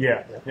them.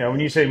 Yeah. When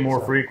you say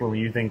more frequently,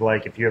 you think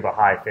like if you have a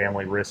high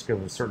family risk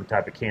of a certain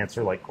type of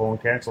cancer, like colon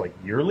cancer, like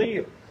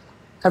yearly?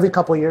 Every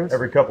couple of years.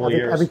 Every couple of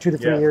years. Every 2 to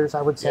 3 years,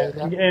 I would say.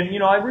 Yeah.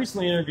 And, I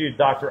recently interviewed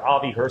Dr.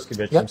 Avi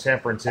Herskovich from San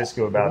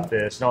Francisco about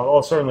this. And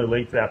I'll certainly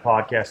link to that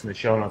podcast in the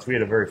show notes. We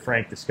had a very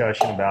frank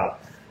discussion about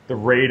the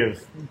rate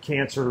of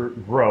cancer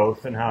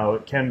growth and how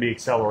it can be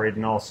accelerated,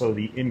 and also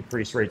the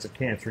increased rates of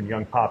cancer in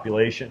young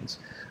populations.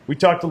 We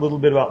talked a little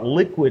bit about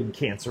liquid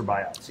cancer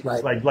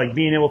biopsies, like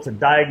being able to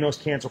diagnose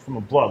cancer from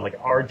a blood, like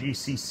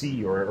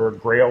RGCC or a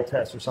Grail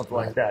test or something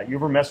like that. You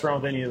ever mess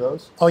around with any of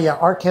those? Oh, yeah.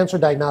 Our cancer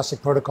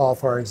diagnostic protocol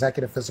for our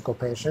executive physical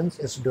patients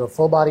is to do a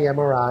full body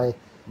MRI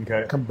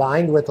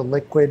combined with a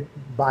liquid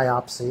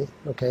biopsy,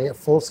 a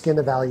full skin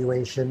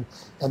evaluation,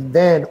 and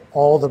then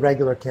all the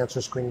regular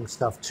cancer screening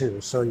stuff too.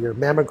 So your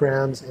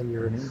mammograms and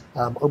your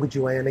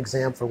OBGYN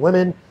exam for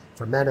women.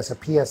 For men, it's a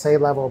PSA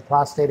level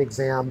prostate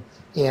exam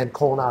and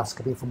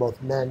colonoscopy for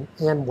both men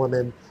and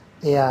women.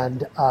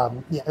 And,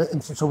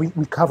 and so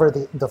we cover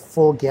the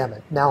full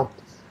gamut. Now,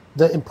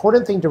 the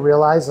important thing to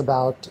realize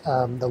about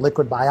the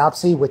liquid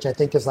biopsy, which I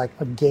think is like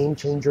a game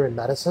changer in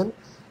medicine,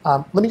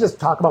 let me just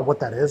talk about what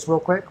that is real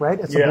quick, right?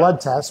 It's a blood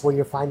test where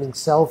you're finding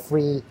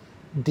cell-free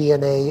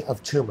DNA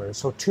of tumors.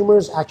 So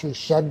tumors actually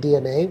shed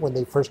DNA when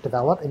they first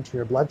develop into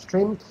your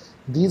bloodstream.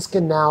 These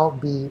can now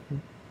be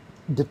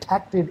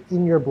detected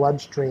in your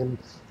bloodstream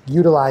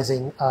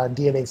utilizing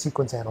DNA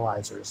sequence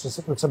analyzers.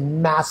 So it's a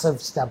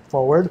massive step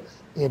forward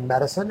in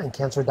medicine and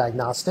cancer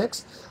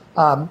diagnostics.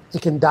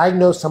 It can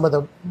diagnose some of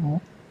the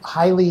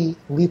highly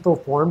lethal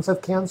forms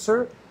of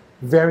cancer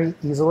very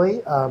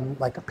easily,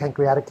 like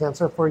pancreatic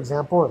cancer, for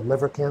example, or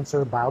liver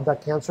cancer, bile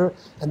duct cancer.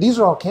 And these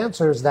are all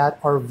cancers that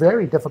are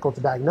very difficult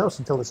to diagnose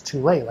until it's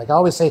too late. Like I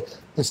always say,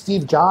 if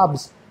Steve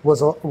Jobs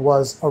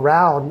was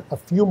around a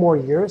few more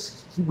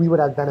years, we would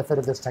have benefit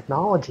of this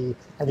technology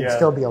and he'd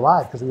still be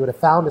alive because we would have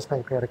found his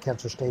pancreatic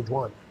cancer stage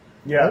 1.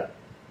 Yeah, right?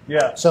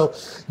 yeah. So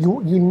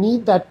you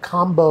need that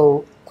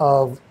combo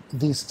of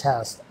these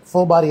tests,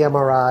 full body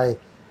MRI,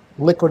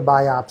 liquid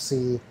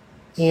biopsy,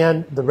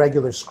 and the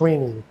regular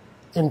screening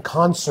in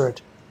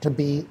concert to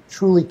be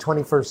truly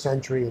 21st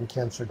century in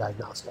cancer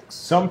diagnostics.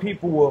 Some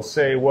people will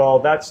say, well,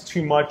 that's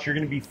too much. You're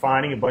going to be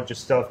finding a bunch of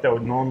stuff that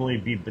would normally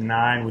be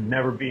benign, would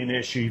never be an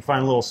issue. You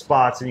find little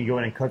spots and you go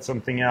in and cut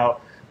something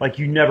out. Like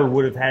you never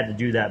would have had to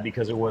do that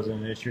because it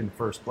wasn't an issue in the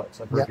first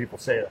place. I've heard people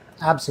say that.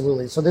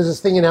 Absolutely. So there's this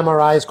thing in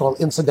MRIs called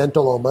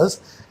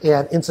incidentalomas,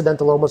 and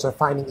incidentalomas are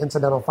finding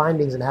incidental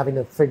findings and having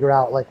to figure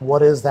out like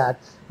what is that.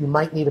 You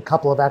might need a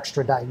couple of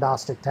extra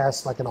diagnostic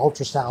tests like an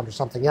ultrasound or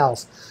something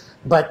else.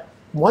 But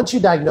once you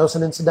diagnose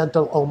an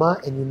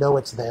incidentaloma and you know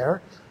it's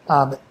there,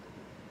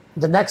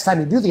 the next time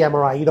you do the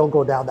MRI, you don't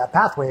go down that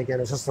pathway again.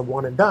 It's just a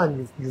one and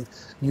done.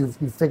 You've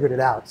figured it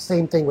out.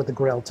 Same thing with the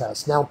Grail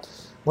test. Now,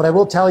 what I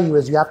will tell you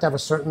is you have to have a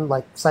certain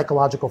like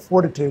psychological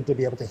fortitude to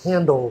be able to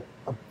handle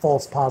a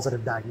false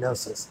positive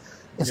diagnosis.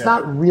 It's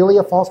not really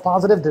a false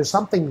positive. There's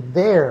something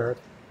there.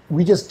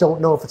 We just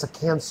don't know if it's a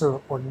cancer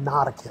or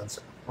not a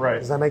cancer. Right.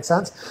 Does that make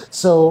sense?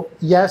 So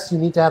yes, you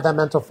need to have that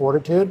mental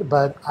fortitude,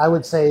 but I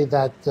would say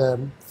that the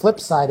flip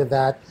side of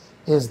that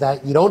is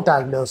that you don't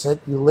diagnose it.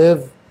 You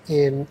live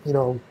in,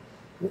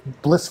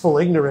 blissful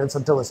ignorance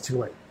until it's too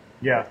late.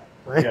 Yeah.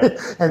 Right? Yeah.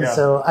 And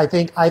so I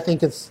think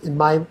it's in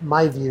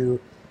my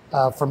view,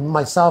 from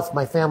myself,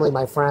 my family,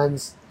 my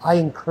friends, I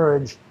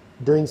encourage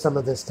doing some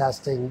of this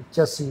testing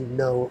just so you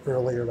know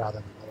earlier rather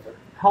than later.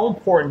 How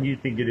important do you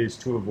think it is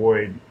to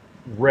avoid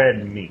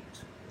red meat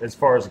as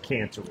far as a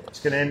cancer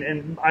risk?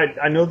 And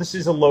I know this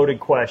is a loaded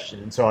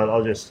question, so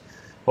I'll just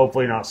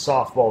hopefully not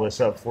softball this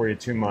up for you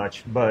too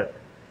much, but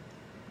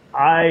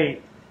I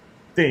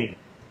think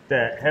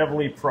that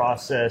heavily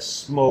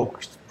processed,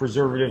 smoked,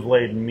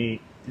 preservative-laden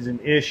meat is an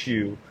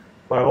issue,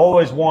 but I've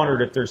always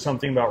wondered if there's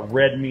something about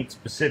red meat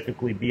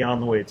specifically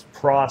beyond the way it's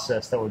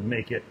processed that would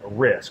make it a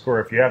risk,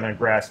 or if you're having a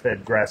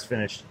grass-fed,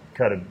 grass-finished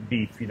cut of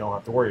beef, you don't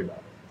have to worry about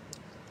it.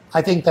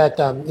 I think that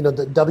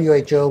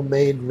the WHO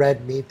made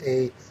red meat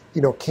a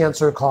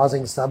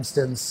cancer-causing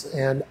substance,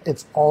 and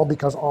it's all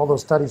because all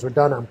those studies were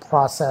done on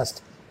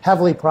processed,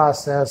 heavily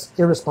processed,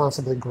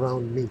 irresponsibly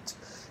grown meat.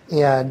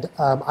 And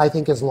I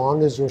think as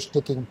long as you're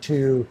sticking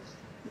to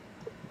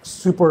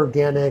super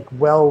organic,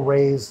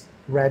 well-raised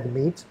red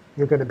meat,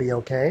 you're going to be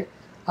okay.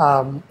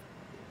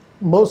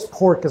 Most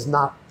pork is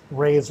not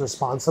raised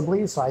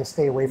responsibly, so I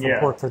stay away from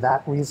pork for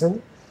that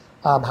reason.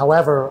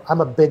 However,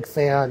 I'm a big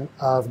fan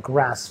of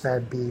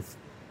grass-fed beef.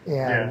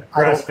 And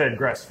grass-fed,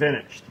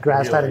 grass-finished.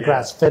 Grass-fed and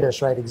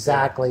grass-finished, right?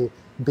 Exactly.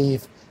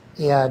 Beef.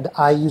 And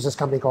I use this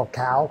company called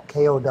Cow,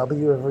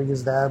 K-O-W. Ever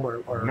use them?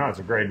 Or no, it's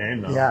a great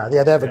name, though. Yeah,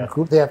 they have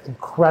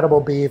incredible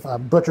beef.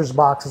 Butcher's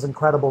Box is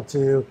incredible,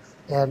 too.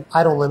 And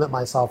I don't limit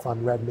myself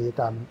on red meat.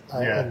 And,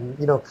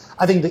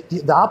 I think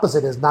the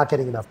opposite is not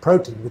getting enough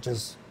protein, which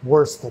is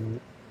worse than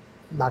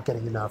not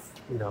getting enough,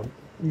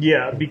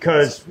 Yeah,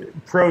 because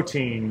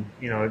protein,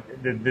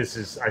 this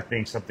is, I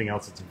think, something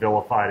else that's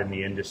vilified in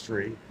the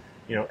industry.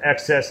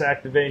 Excess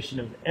activation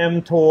of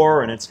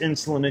mTOR, and it's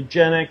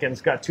insulinogenic, and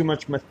it's got too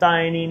much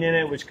methionine in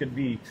it, which could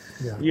be,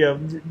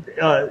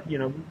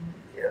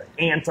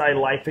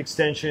 anti-life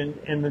extension.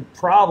 And the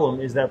problem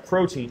is that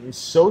protein is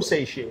so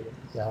ssatiating,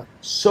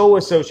 so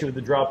associated with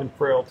the drop in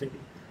frailty,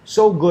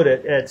 so good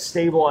at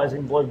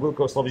stabilizing blood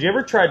glucose levels. You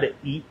ever tried to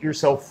eat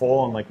yourself full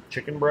on like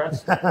chicken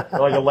breast, or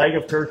like a leg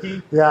of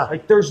turkey? Yeah.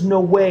 Like there's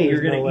no way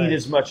you're going to eat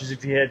as much as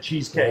if you had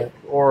cheesecake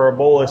or a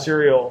bowl of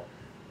cereal.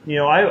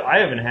 I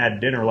haven't had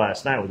dinner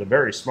last night with a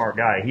very smart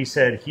guy. He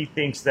said he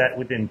thinks that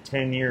within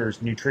 10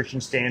 years, nutrition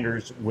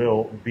standards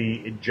will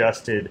be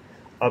adjusted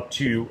up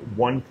to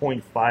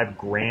 1.5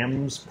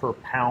 grams per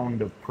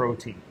pound of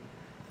protein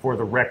for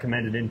the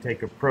recommended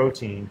intake of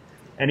protein.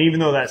 And even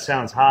though that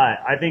sounds high,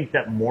 I think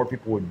that more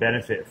people would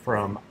benefit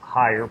from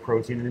higher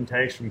protein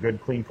intakes from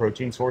good, clean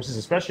protein sources,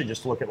 especially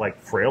just to look at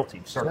like frailty,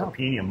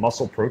 sarcopenia,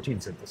 muscle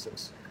protein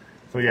synthesis.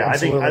 So I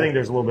think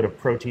there's a little bit of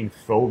protein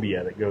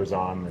phobia that goes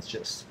on that's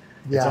just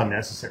it's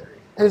unnecessary.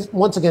 And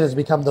once again, it's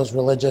become those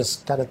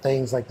religious kind of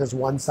things, like there's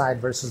one side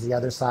versus the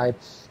other side.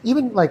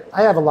 Even like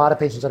I have a lot of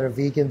patients that are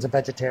vegans and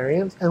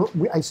vegetarians, and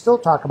I still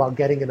talk about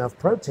getting enough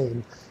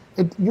protein.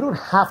 You don't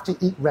have to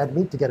eat red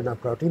meat to get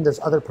enough protein. There's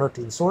other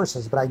protein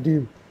sources, but I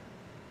do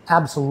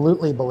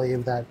absolutely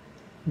believe that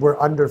we're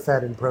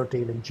underfed in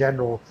protein in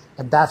general,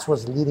 and that's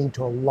what's leading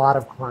to a lot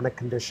of chronic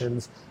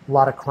conditions, a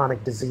lot of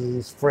chronic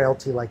disease,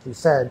 frailty, like you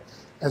said,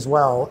 as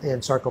well,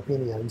 and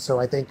sarcopenia. And so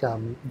I think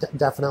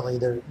definitely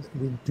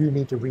we do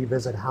need to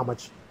revisit how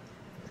much,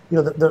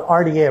 the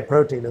RDA of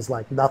protein is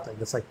like nothing.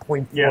 It's like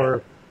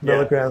 0.4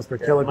 milligrams per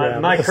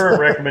kilogram. My current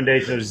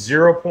recommendation is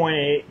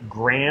 0.8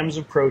 grams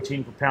of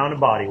protein per pound of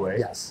body weight.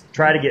 Yes.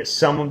 Try to get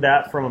some of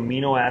that from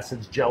amino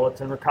acids,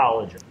 gelatin, or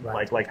collagen,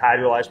 like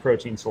hydrolyzed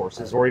protein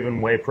sources, or even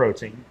whey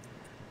protein.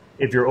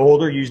 If you're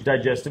older, use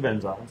digestive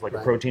enzymes, like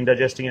a protein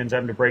digesting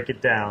enzyme to break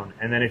it down.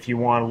 And then if you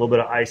want a little bit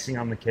of icing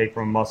on the cake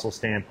from a muscle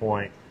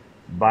standpoint,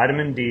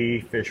 vitamin D,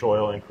 fish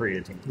oil, and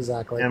creatine.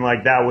 Exactly. And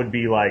like that would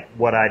be like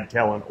what I'd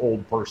tell an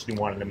old person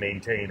who wanted to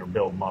maintain or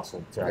build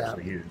muscle to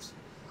actually use.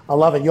 I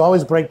love it. You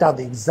always break down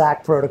the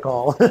exact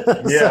protocol.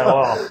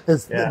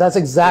 That's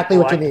exactly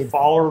what you need.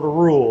 Follow the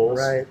rules.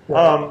 Right.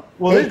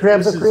 8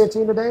 grams of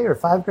creatine a day or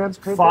 5 grams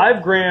of creatine?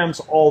 5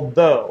 grams,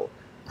 although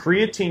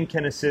creatine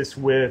can assist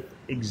with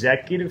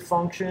executive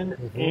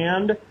function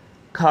and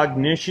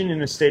cognition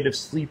in a state of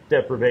sleep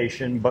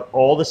deprivation, but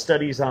all the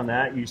studies on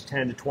that use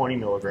 10 to 20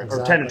 milligrams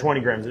or 10 to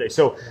 20 grams a day.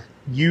 So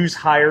use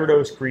higher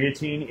dose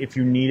creatine if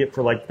you need it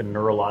for like the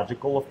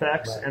neurological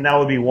effects, and that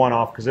would be one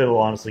off because it'll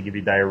honestly give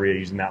you diarrhea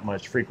using that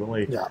much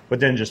frequently. But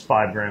then just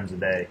 5 grams a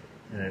day,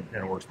 and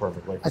it works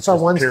perfectly. I saw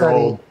one study,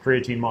 old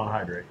creatine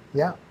monohydrate.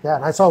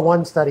 And I saw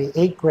one study,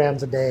 8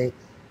 grams a day,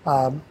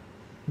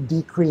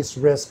 decreased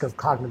risk of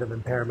cognitive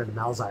impairment and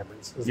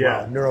Alzheimer's as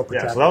well.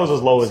 Neuroprotective. So that was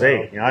as low as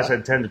 8. I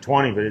said 10 to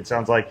 20, but it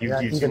sounds like you've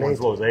seen one as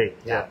low as 8.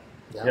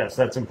 Yes,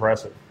 that's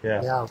impressive.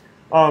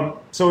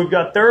 So we've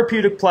got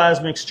therapeutic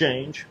plasma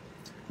exchange.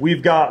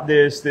 We've got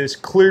this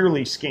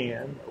Clearly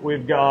scan.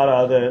 We've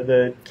got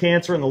the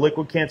cancer and the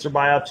liquid cancer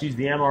biopsies,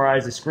 the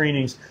MRIs, the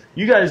screenings.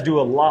 You guys do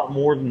a lot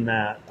more than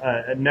that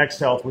at Next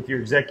Health with your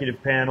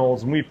executive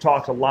panels, and we've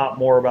talked a lot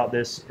more about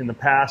this in the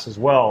past as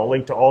well. I'll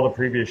link to all the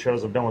previous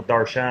shows I've done with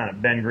Darshan at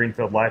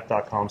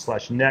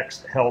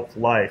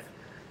bengreenfieldlife.com/nexthealthlife.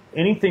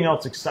 Anything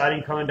else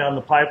exciting coming down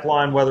the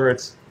pipeline, whether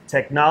it's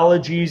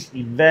technologies,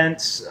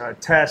 events,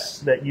 tests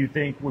that you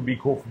think would be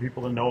cool for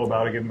people to know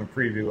about or give them a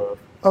preview of?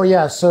 Oh,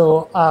 yeah.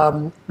 So,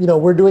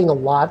 we're doing a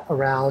lot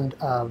around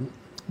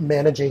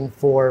managing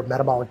for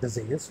metabolic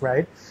disease,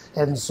 right?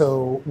 And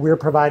so we're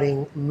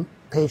providing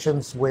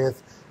patients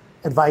with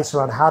advice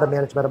around how to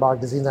manage metabolic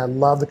disease. I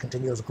love the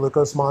continuous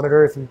glucose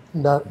monitor. If you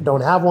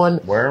don't have one,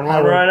 wearing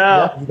one right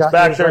now. It's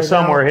back there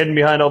somewhere, hidden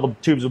behind all the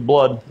tubes of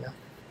blood.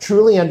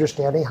 Truly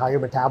understanding how your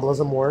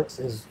metabolism works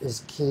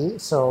is key.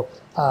 So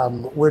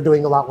we're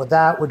doing a lot with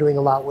that. We're doing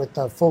a lot with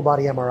full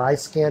body MRI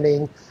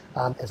scanning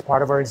as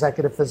part of our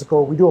executive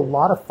physical. We do a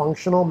lot of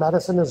functional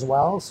medicine as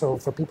well. So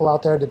for people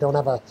out there that don't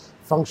have a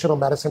functional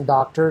medicine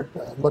doctor,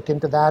 look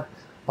into that,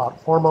 about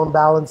hormone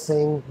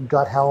balancing,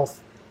 gut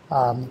health,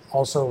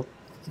 also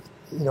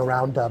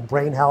around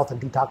brain health and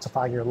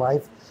detoxifying your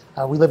life.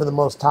 We live in the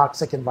most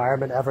toxic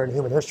environment ever in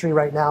human history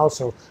right now,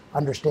 so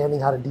understanding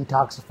how to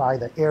detoxify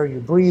the air you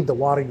breathe, the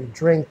water you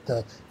drink,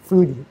 the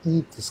food you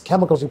eat, the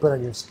chemicals you put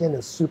on your skin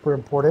is super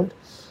important.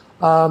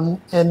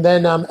 And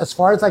then as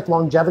far as like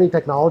longevity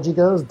technology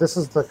goes, this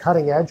is the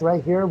cutting edge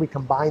right here. We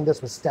combine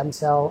this with stem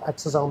cell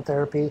exosome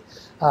therapy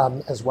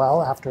as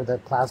well after the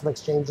plasma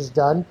exchange is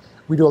done.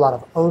 We do a lot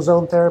of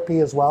ozone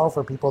therapy as well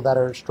for people that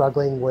are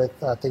struggling with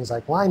things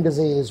like Lyme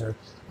disease or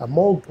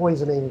mold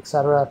poisoning, et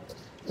cetera.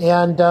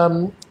 And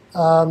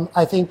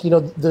I think,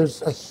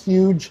 there's a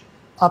huge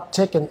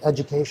uptick in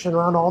education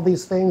around all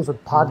these things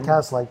with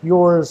podcasts like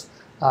yours,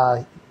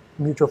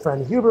 mutual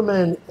friend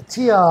Huberman,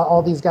 Tia,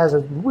 all these guys are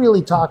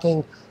really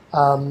talking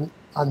on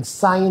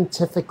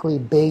scientifically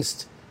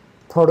based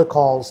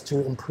protocols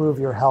to improve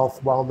your health,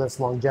 wellness,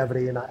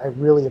 longevity. And I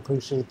really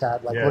appreciate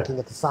that, looking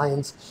at the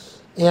science.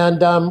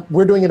 And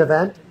we're doing an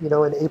event,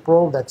 in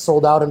April that's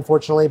sold out,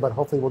 unfortunately, but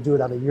hopefully we'll do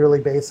it on a yearly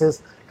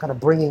basis, kind of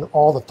bringing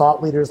all the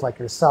thought leaders like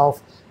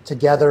yourself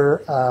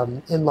together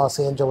in Los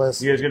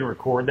Angeles. You guys going to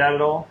record that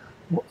at all?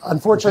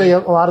 Unfortunately, a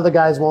lot of the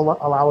guys won't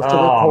allow us to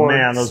record. Oh,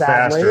 man, those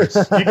bastards.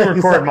 You can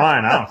record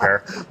mine. I don't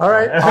care. All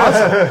right.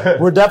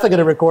 Awesome. We're definitely going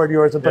to record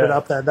yours and put it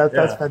up then.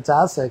 That's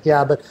fantastic.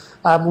 Yeah, but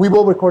we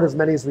will record as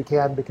many as we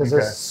can because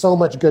there's so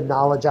much good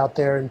knowledge out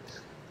there. And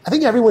I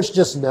think everyone should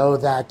just know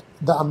that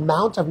the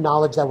amount of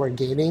knowledge that we're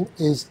gaining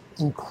is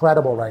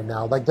incredible right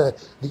now. Like the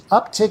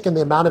uptick in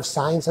the amount of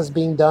science that's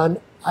being done,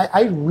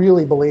 I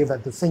really believe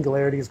that the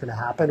singularity is going to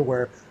happen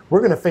where we're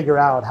going to figure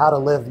out how to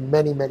live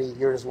many, many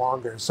years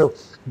longer. So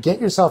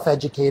get yourself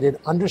educated,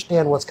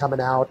 understand what's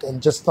coming out,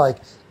 and just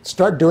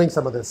start doing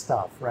some of this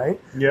stuff, right?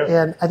 Yeah.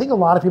 And I think a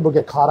lot of people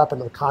get caught up in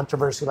the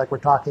controversy, like we're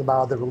talking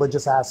about the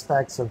religious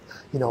aspects of,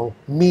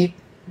 meat,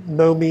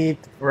 no meat,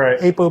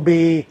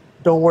 ApoB,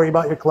 don't worry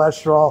about your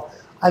cholesterol.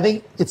 I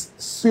think it's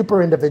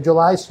super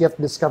individualized. You have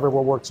to discover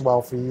what works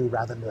well for you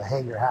rather than to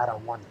hang your hat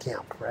on one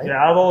camp, right?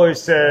 Yeah, I've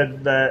always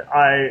said that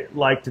I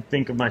like to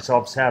think of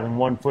myself as having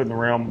one foot in the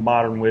realm of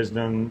modern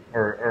wisdom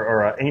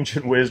or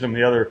ancient wisdom,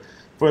 the other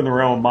foot in the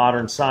realm of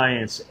modern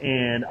science.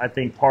 And I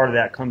think part of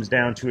that comes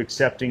down to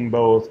accepting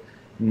both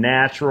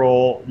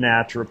natural,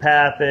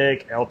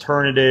 naturopathic,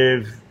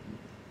 alternative,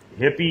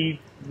 hippie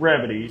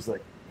remedies,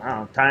 like, I don't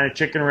know, tying a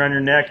chicken around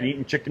your neck and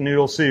eating chicken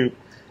noodle soup,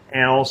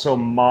 and also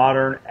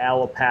modern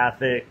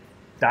allopathic,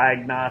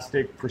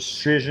 diagnostic,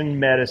 precision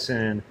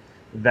medicine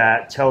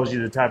that tells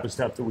you the type of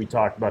stuff that we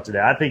talked about today.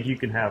 I think you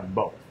can have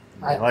both.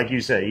 Like you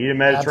say, eat a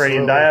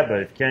Mediterranean diet,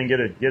 but if you can get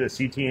a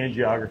CT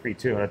angiography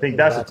too. And I think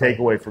that's the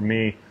takeaway for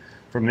me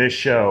from this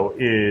show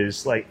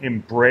is, like,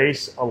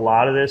 embrace a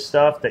lot of this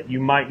stuff that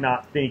you might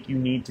not think you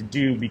need to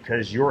do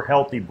because you're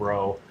healthy,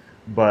 bro.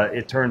 But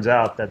it turns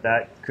out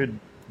that could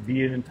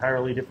be an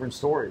entirely different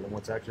story than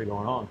what's actually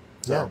going on.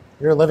 So, yeah,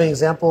 you're a living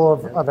example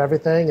of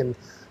everything, and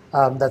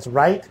that's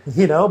right,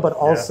 but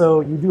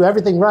also you do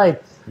everything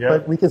right,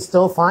 but we can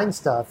still find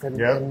stuff,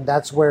 and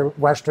that's where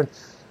Western,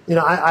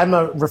 I'm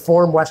a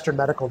reformed Western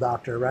medical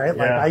doctor, right?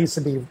 Like I used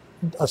to be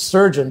a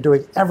surgeon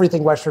doing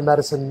everything Western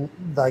medicine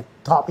like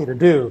taught me to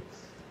do.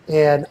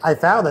 And I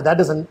found that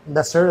doesn't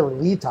necessarily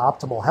lead to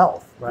optimal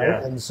health, right?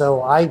 Yeah. And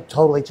so I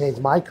totally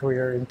changed my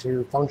career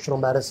into functional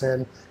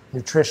medicine,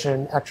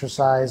 nutrition,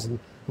 exercise, and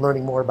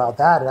learning more about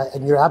that.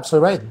 And you're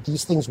absolutely right.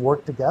 These things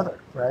work together,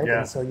 right? Yeah.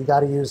 And so you got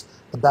to use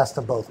the best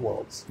of both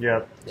worlds.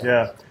 Yeah.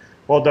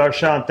 Well,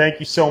 Darshan, thank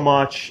you so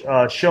much.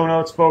 Show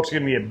notes, folks, are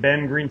going to be at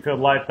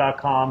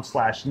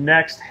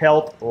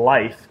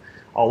bengreenfieldlife.com/nexthealthlife.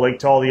 I'll link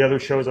to all the other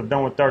shows I've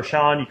done with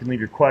Darshan. You can leave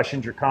your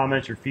questions, your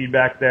comments, your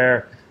feedback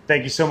there.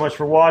 Thank you so much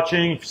for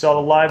watching. If you saw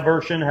the live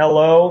version,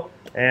 hello.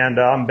 And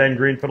I'm Ben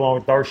Greenfield along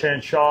with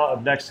Darshan Shah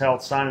of Next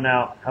Health signing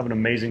out. Have an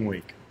amazing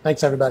week.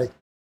 Thanks, everybody.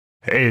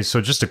 Hey,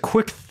 so just a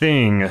quick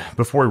thing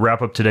before we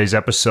wrap up today's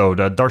episode.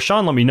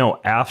 Darshan let me know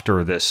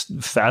after this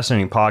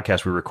fascinating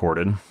podcast we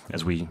recorded,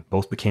 as we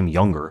both became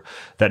younger,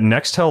 that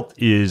Next Health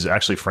is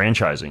actually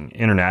franchising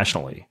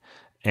internationally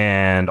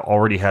and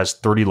already has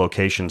 30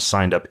 locations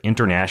signed up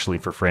internationally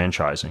for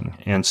franchising.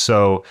 And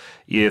so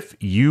if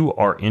you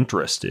are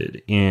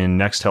interested in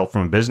Next Health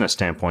from a business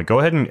standpoint, go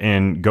ahead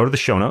and go to the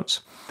show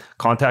notes.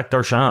 Contact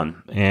Darshan,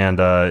 and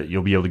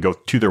you'll be able to go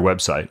to their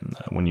website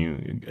when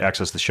you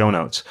access the show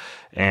notes.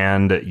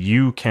 And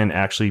you can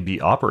actually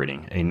be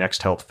operating a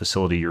Next Health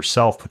facility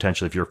yourself,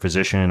 potentially if you're a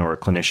physician or a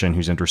clinician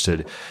who's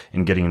interested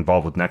in getting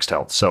involved with Next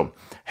Health. So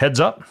heads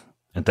up,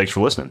 and thanks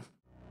for listening.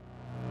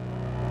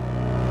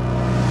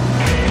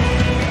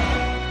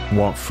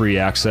 Want free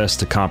access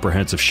to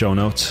comprehensive show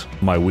notes,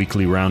 my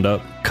weekly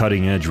roundup,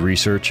 cutting-edge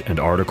research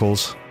and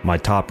articles, my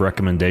top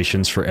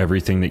recommendations for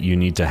everything that you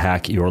need to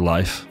hack your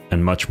life,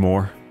 and much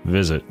more?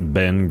 Visit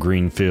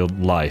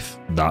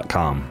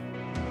bengreenfieldlife.com.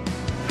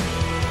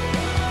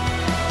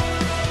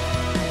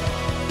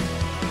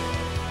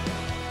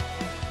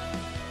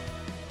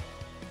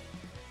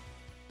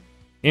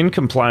 In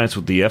compliance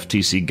with the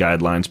FTC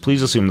guidelines,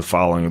 please assume the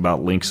following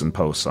about links and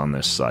posts on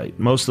this site.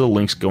 Most of the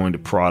links going to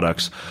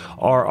products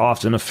are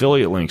often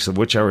affiliate links, of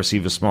which I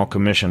receive a small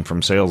commission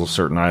from sales of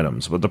certain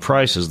items, but the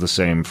price is the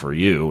same for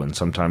you, and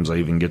sometimes I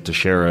even get to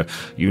share a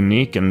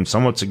unique and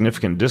somewhat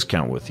significant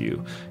discount with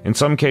you. In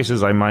some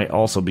cases, I might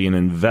also be an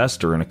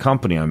investor in a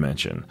company I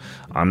mention.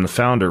 I'm the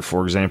founder,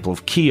 for example,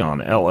 of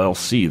Keon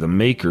LLC, the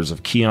makers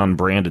of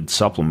Keon-branded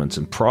supplements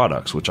and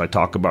products, which I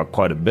talk about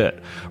quite a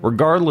bit.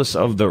 Regardless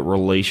of the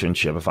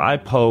relationship, if I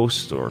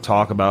post or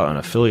talk about an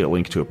affiliate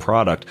link to a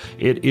product,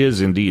 it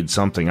is indeed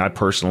something I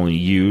personally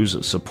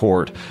use,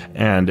 support,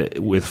 and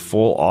with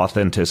full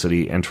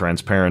authenticity and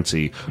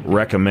transparency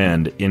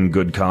recommend in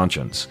good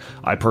conscience.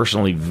 I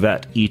personally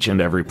vet each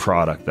and every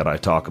product that I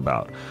talk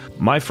about.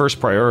 My first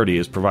priority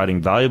is providing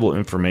valuable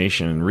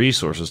information and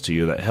resources to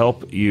you that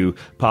help you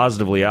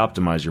positively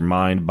optimize your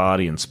mind,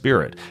 body, and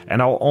spirit. And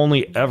I'll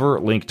only ever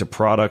link to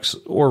products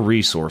or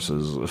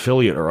resources,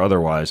 affiliate or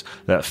otherwise,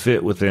 that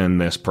fit within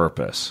this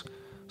purpose.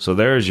 So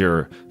there's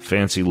your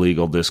fancy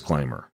legal disclaimer.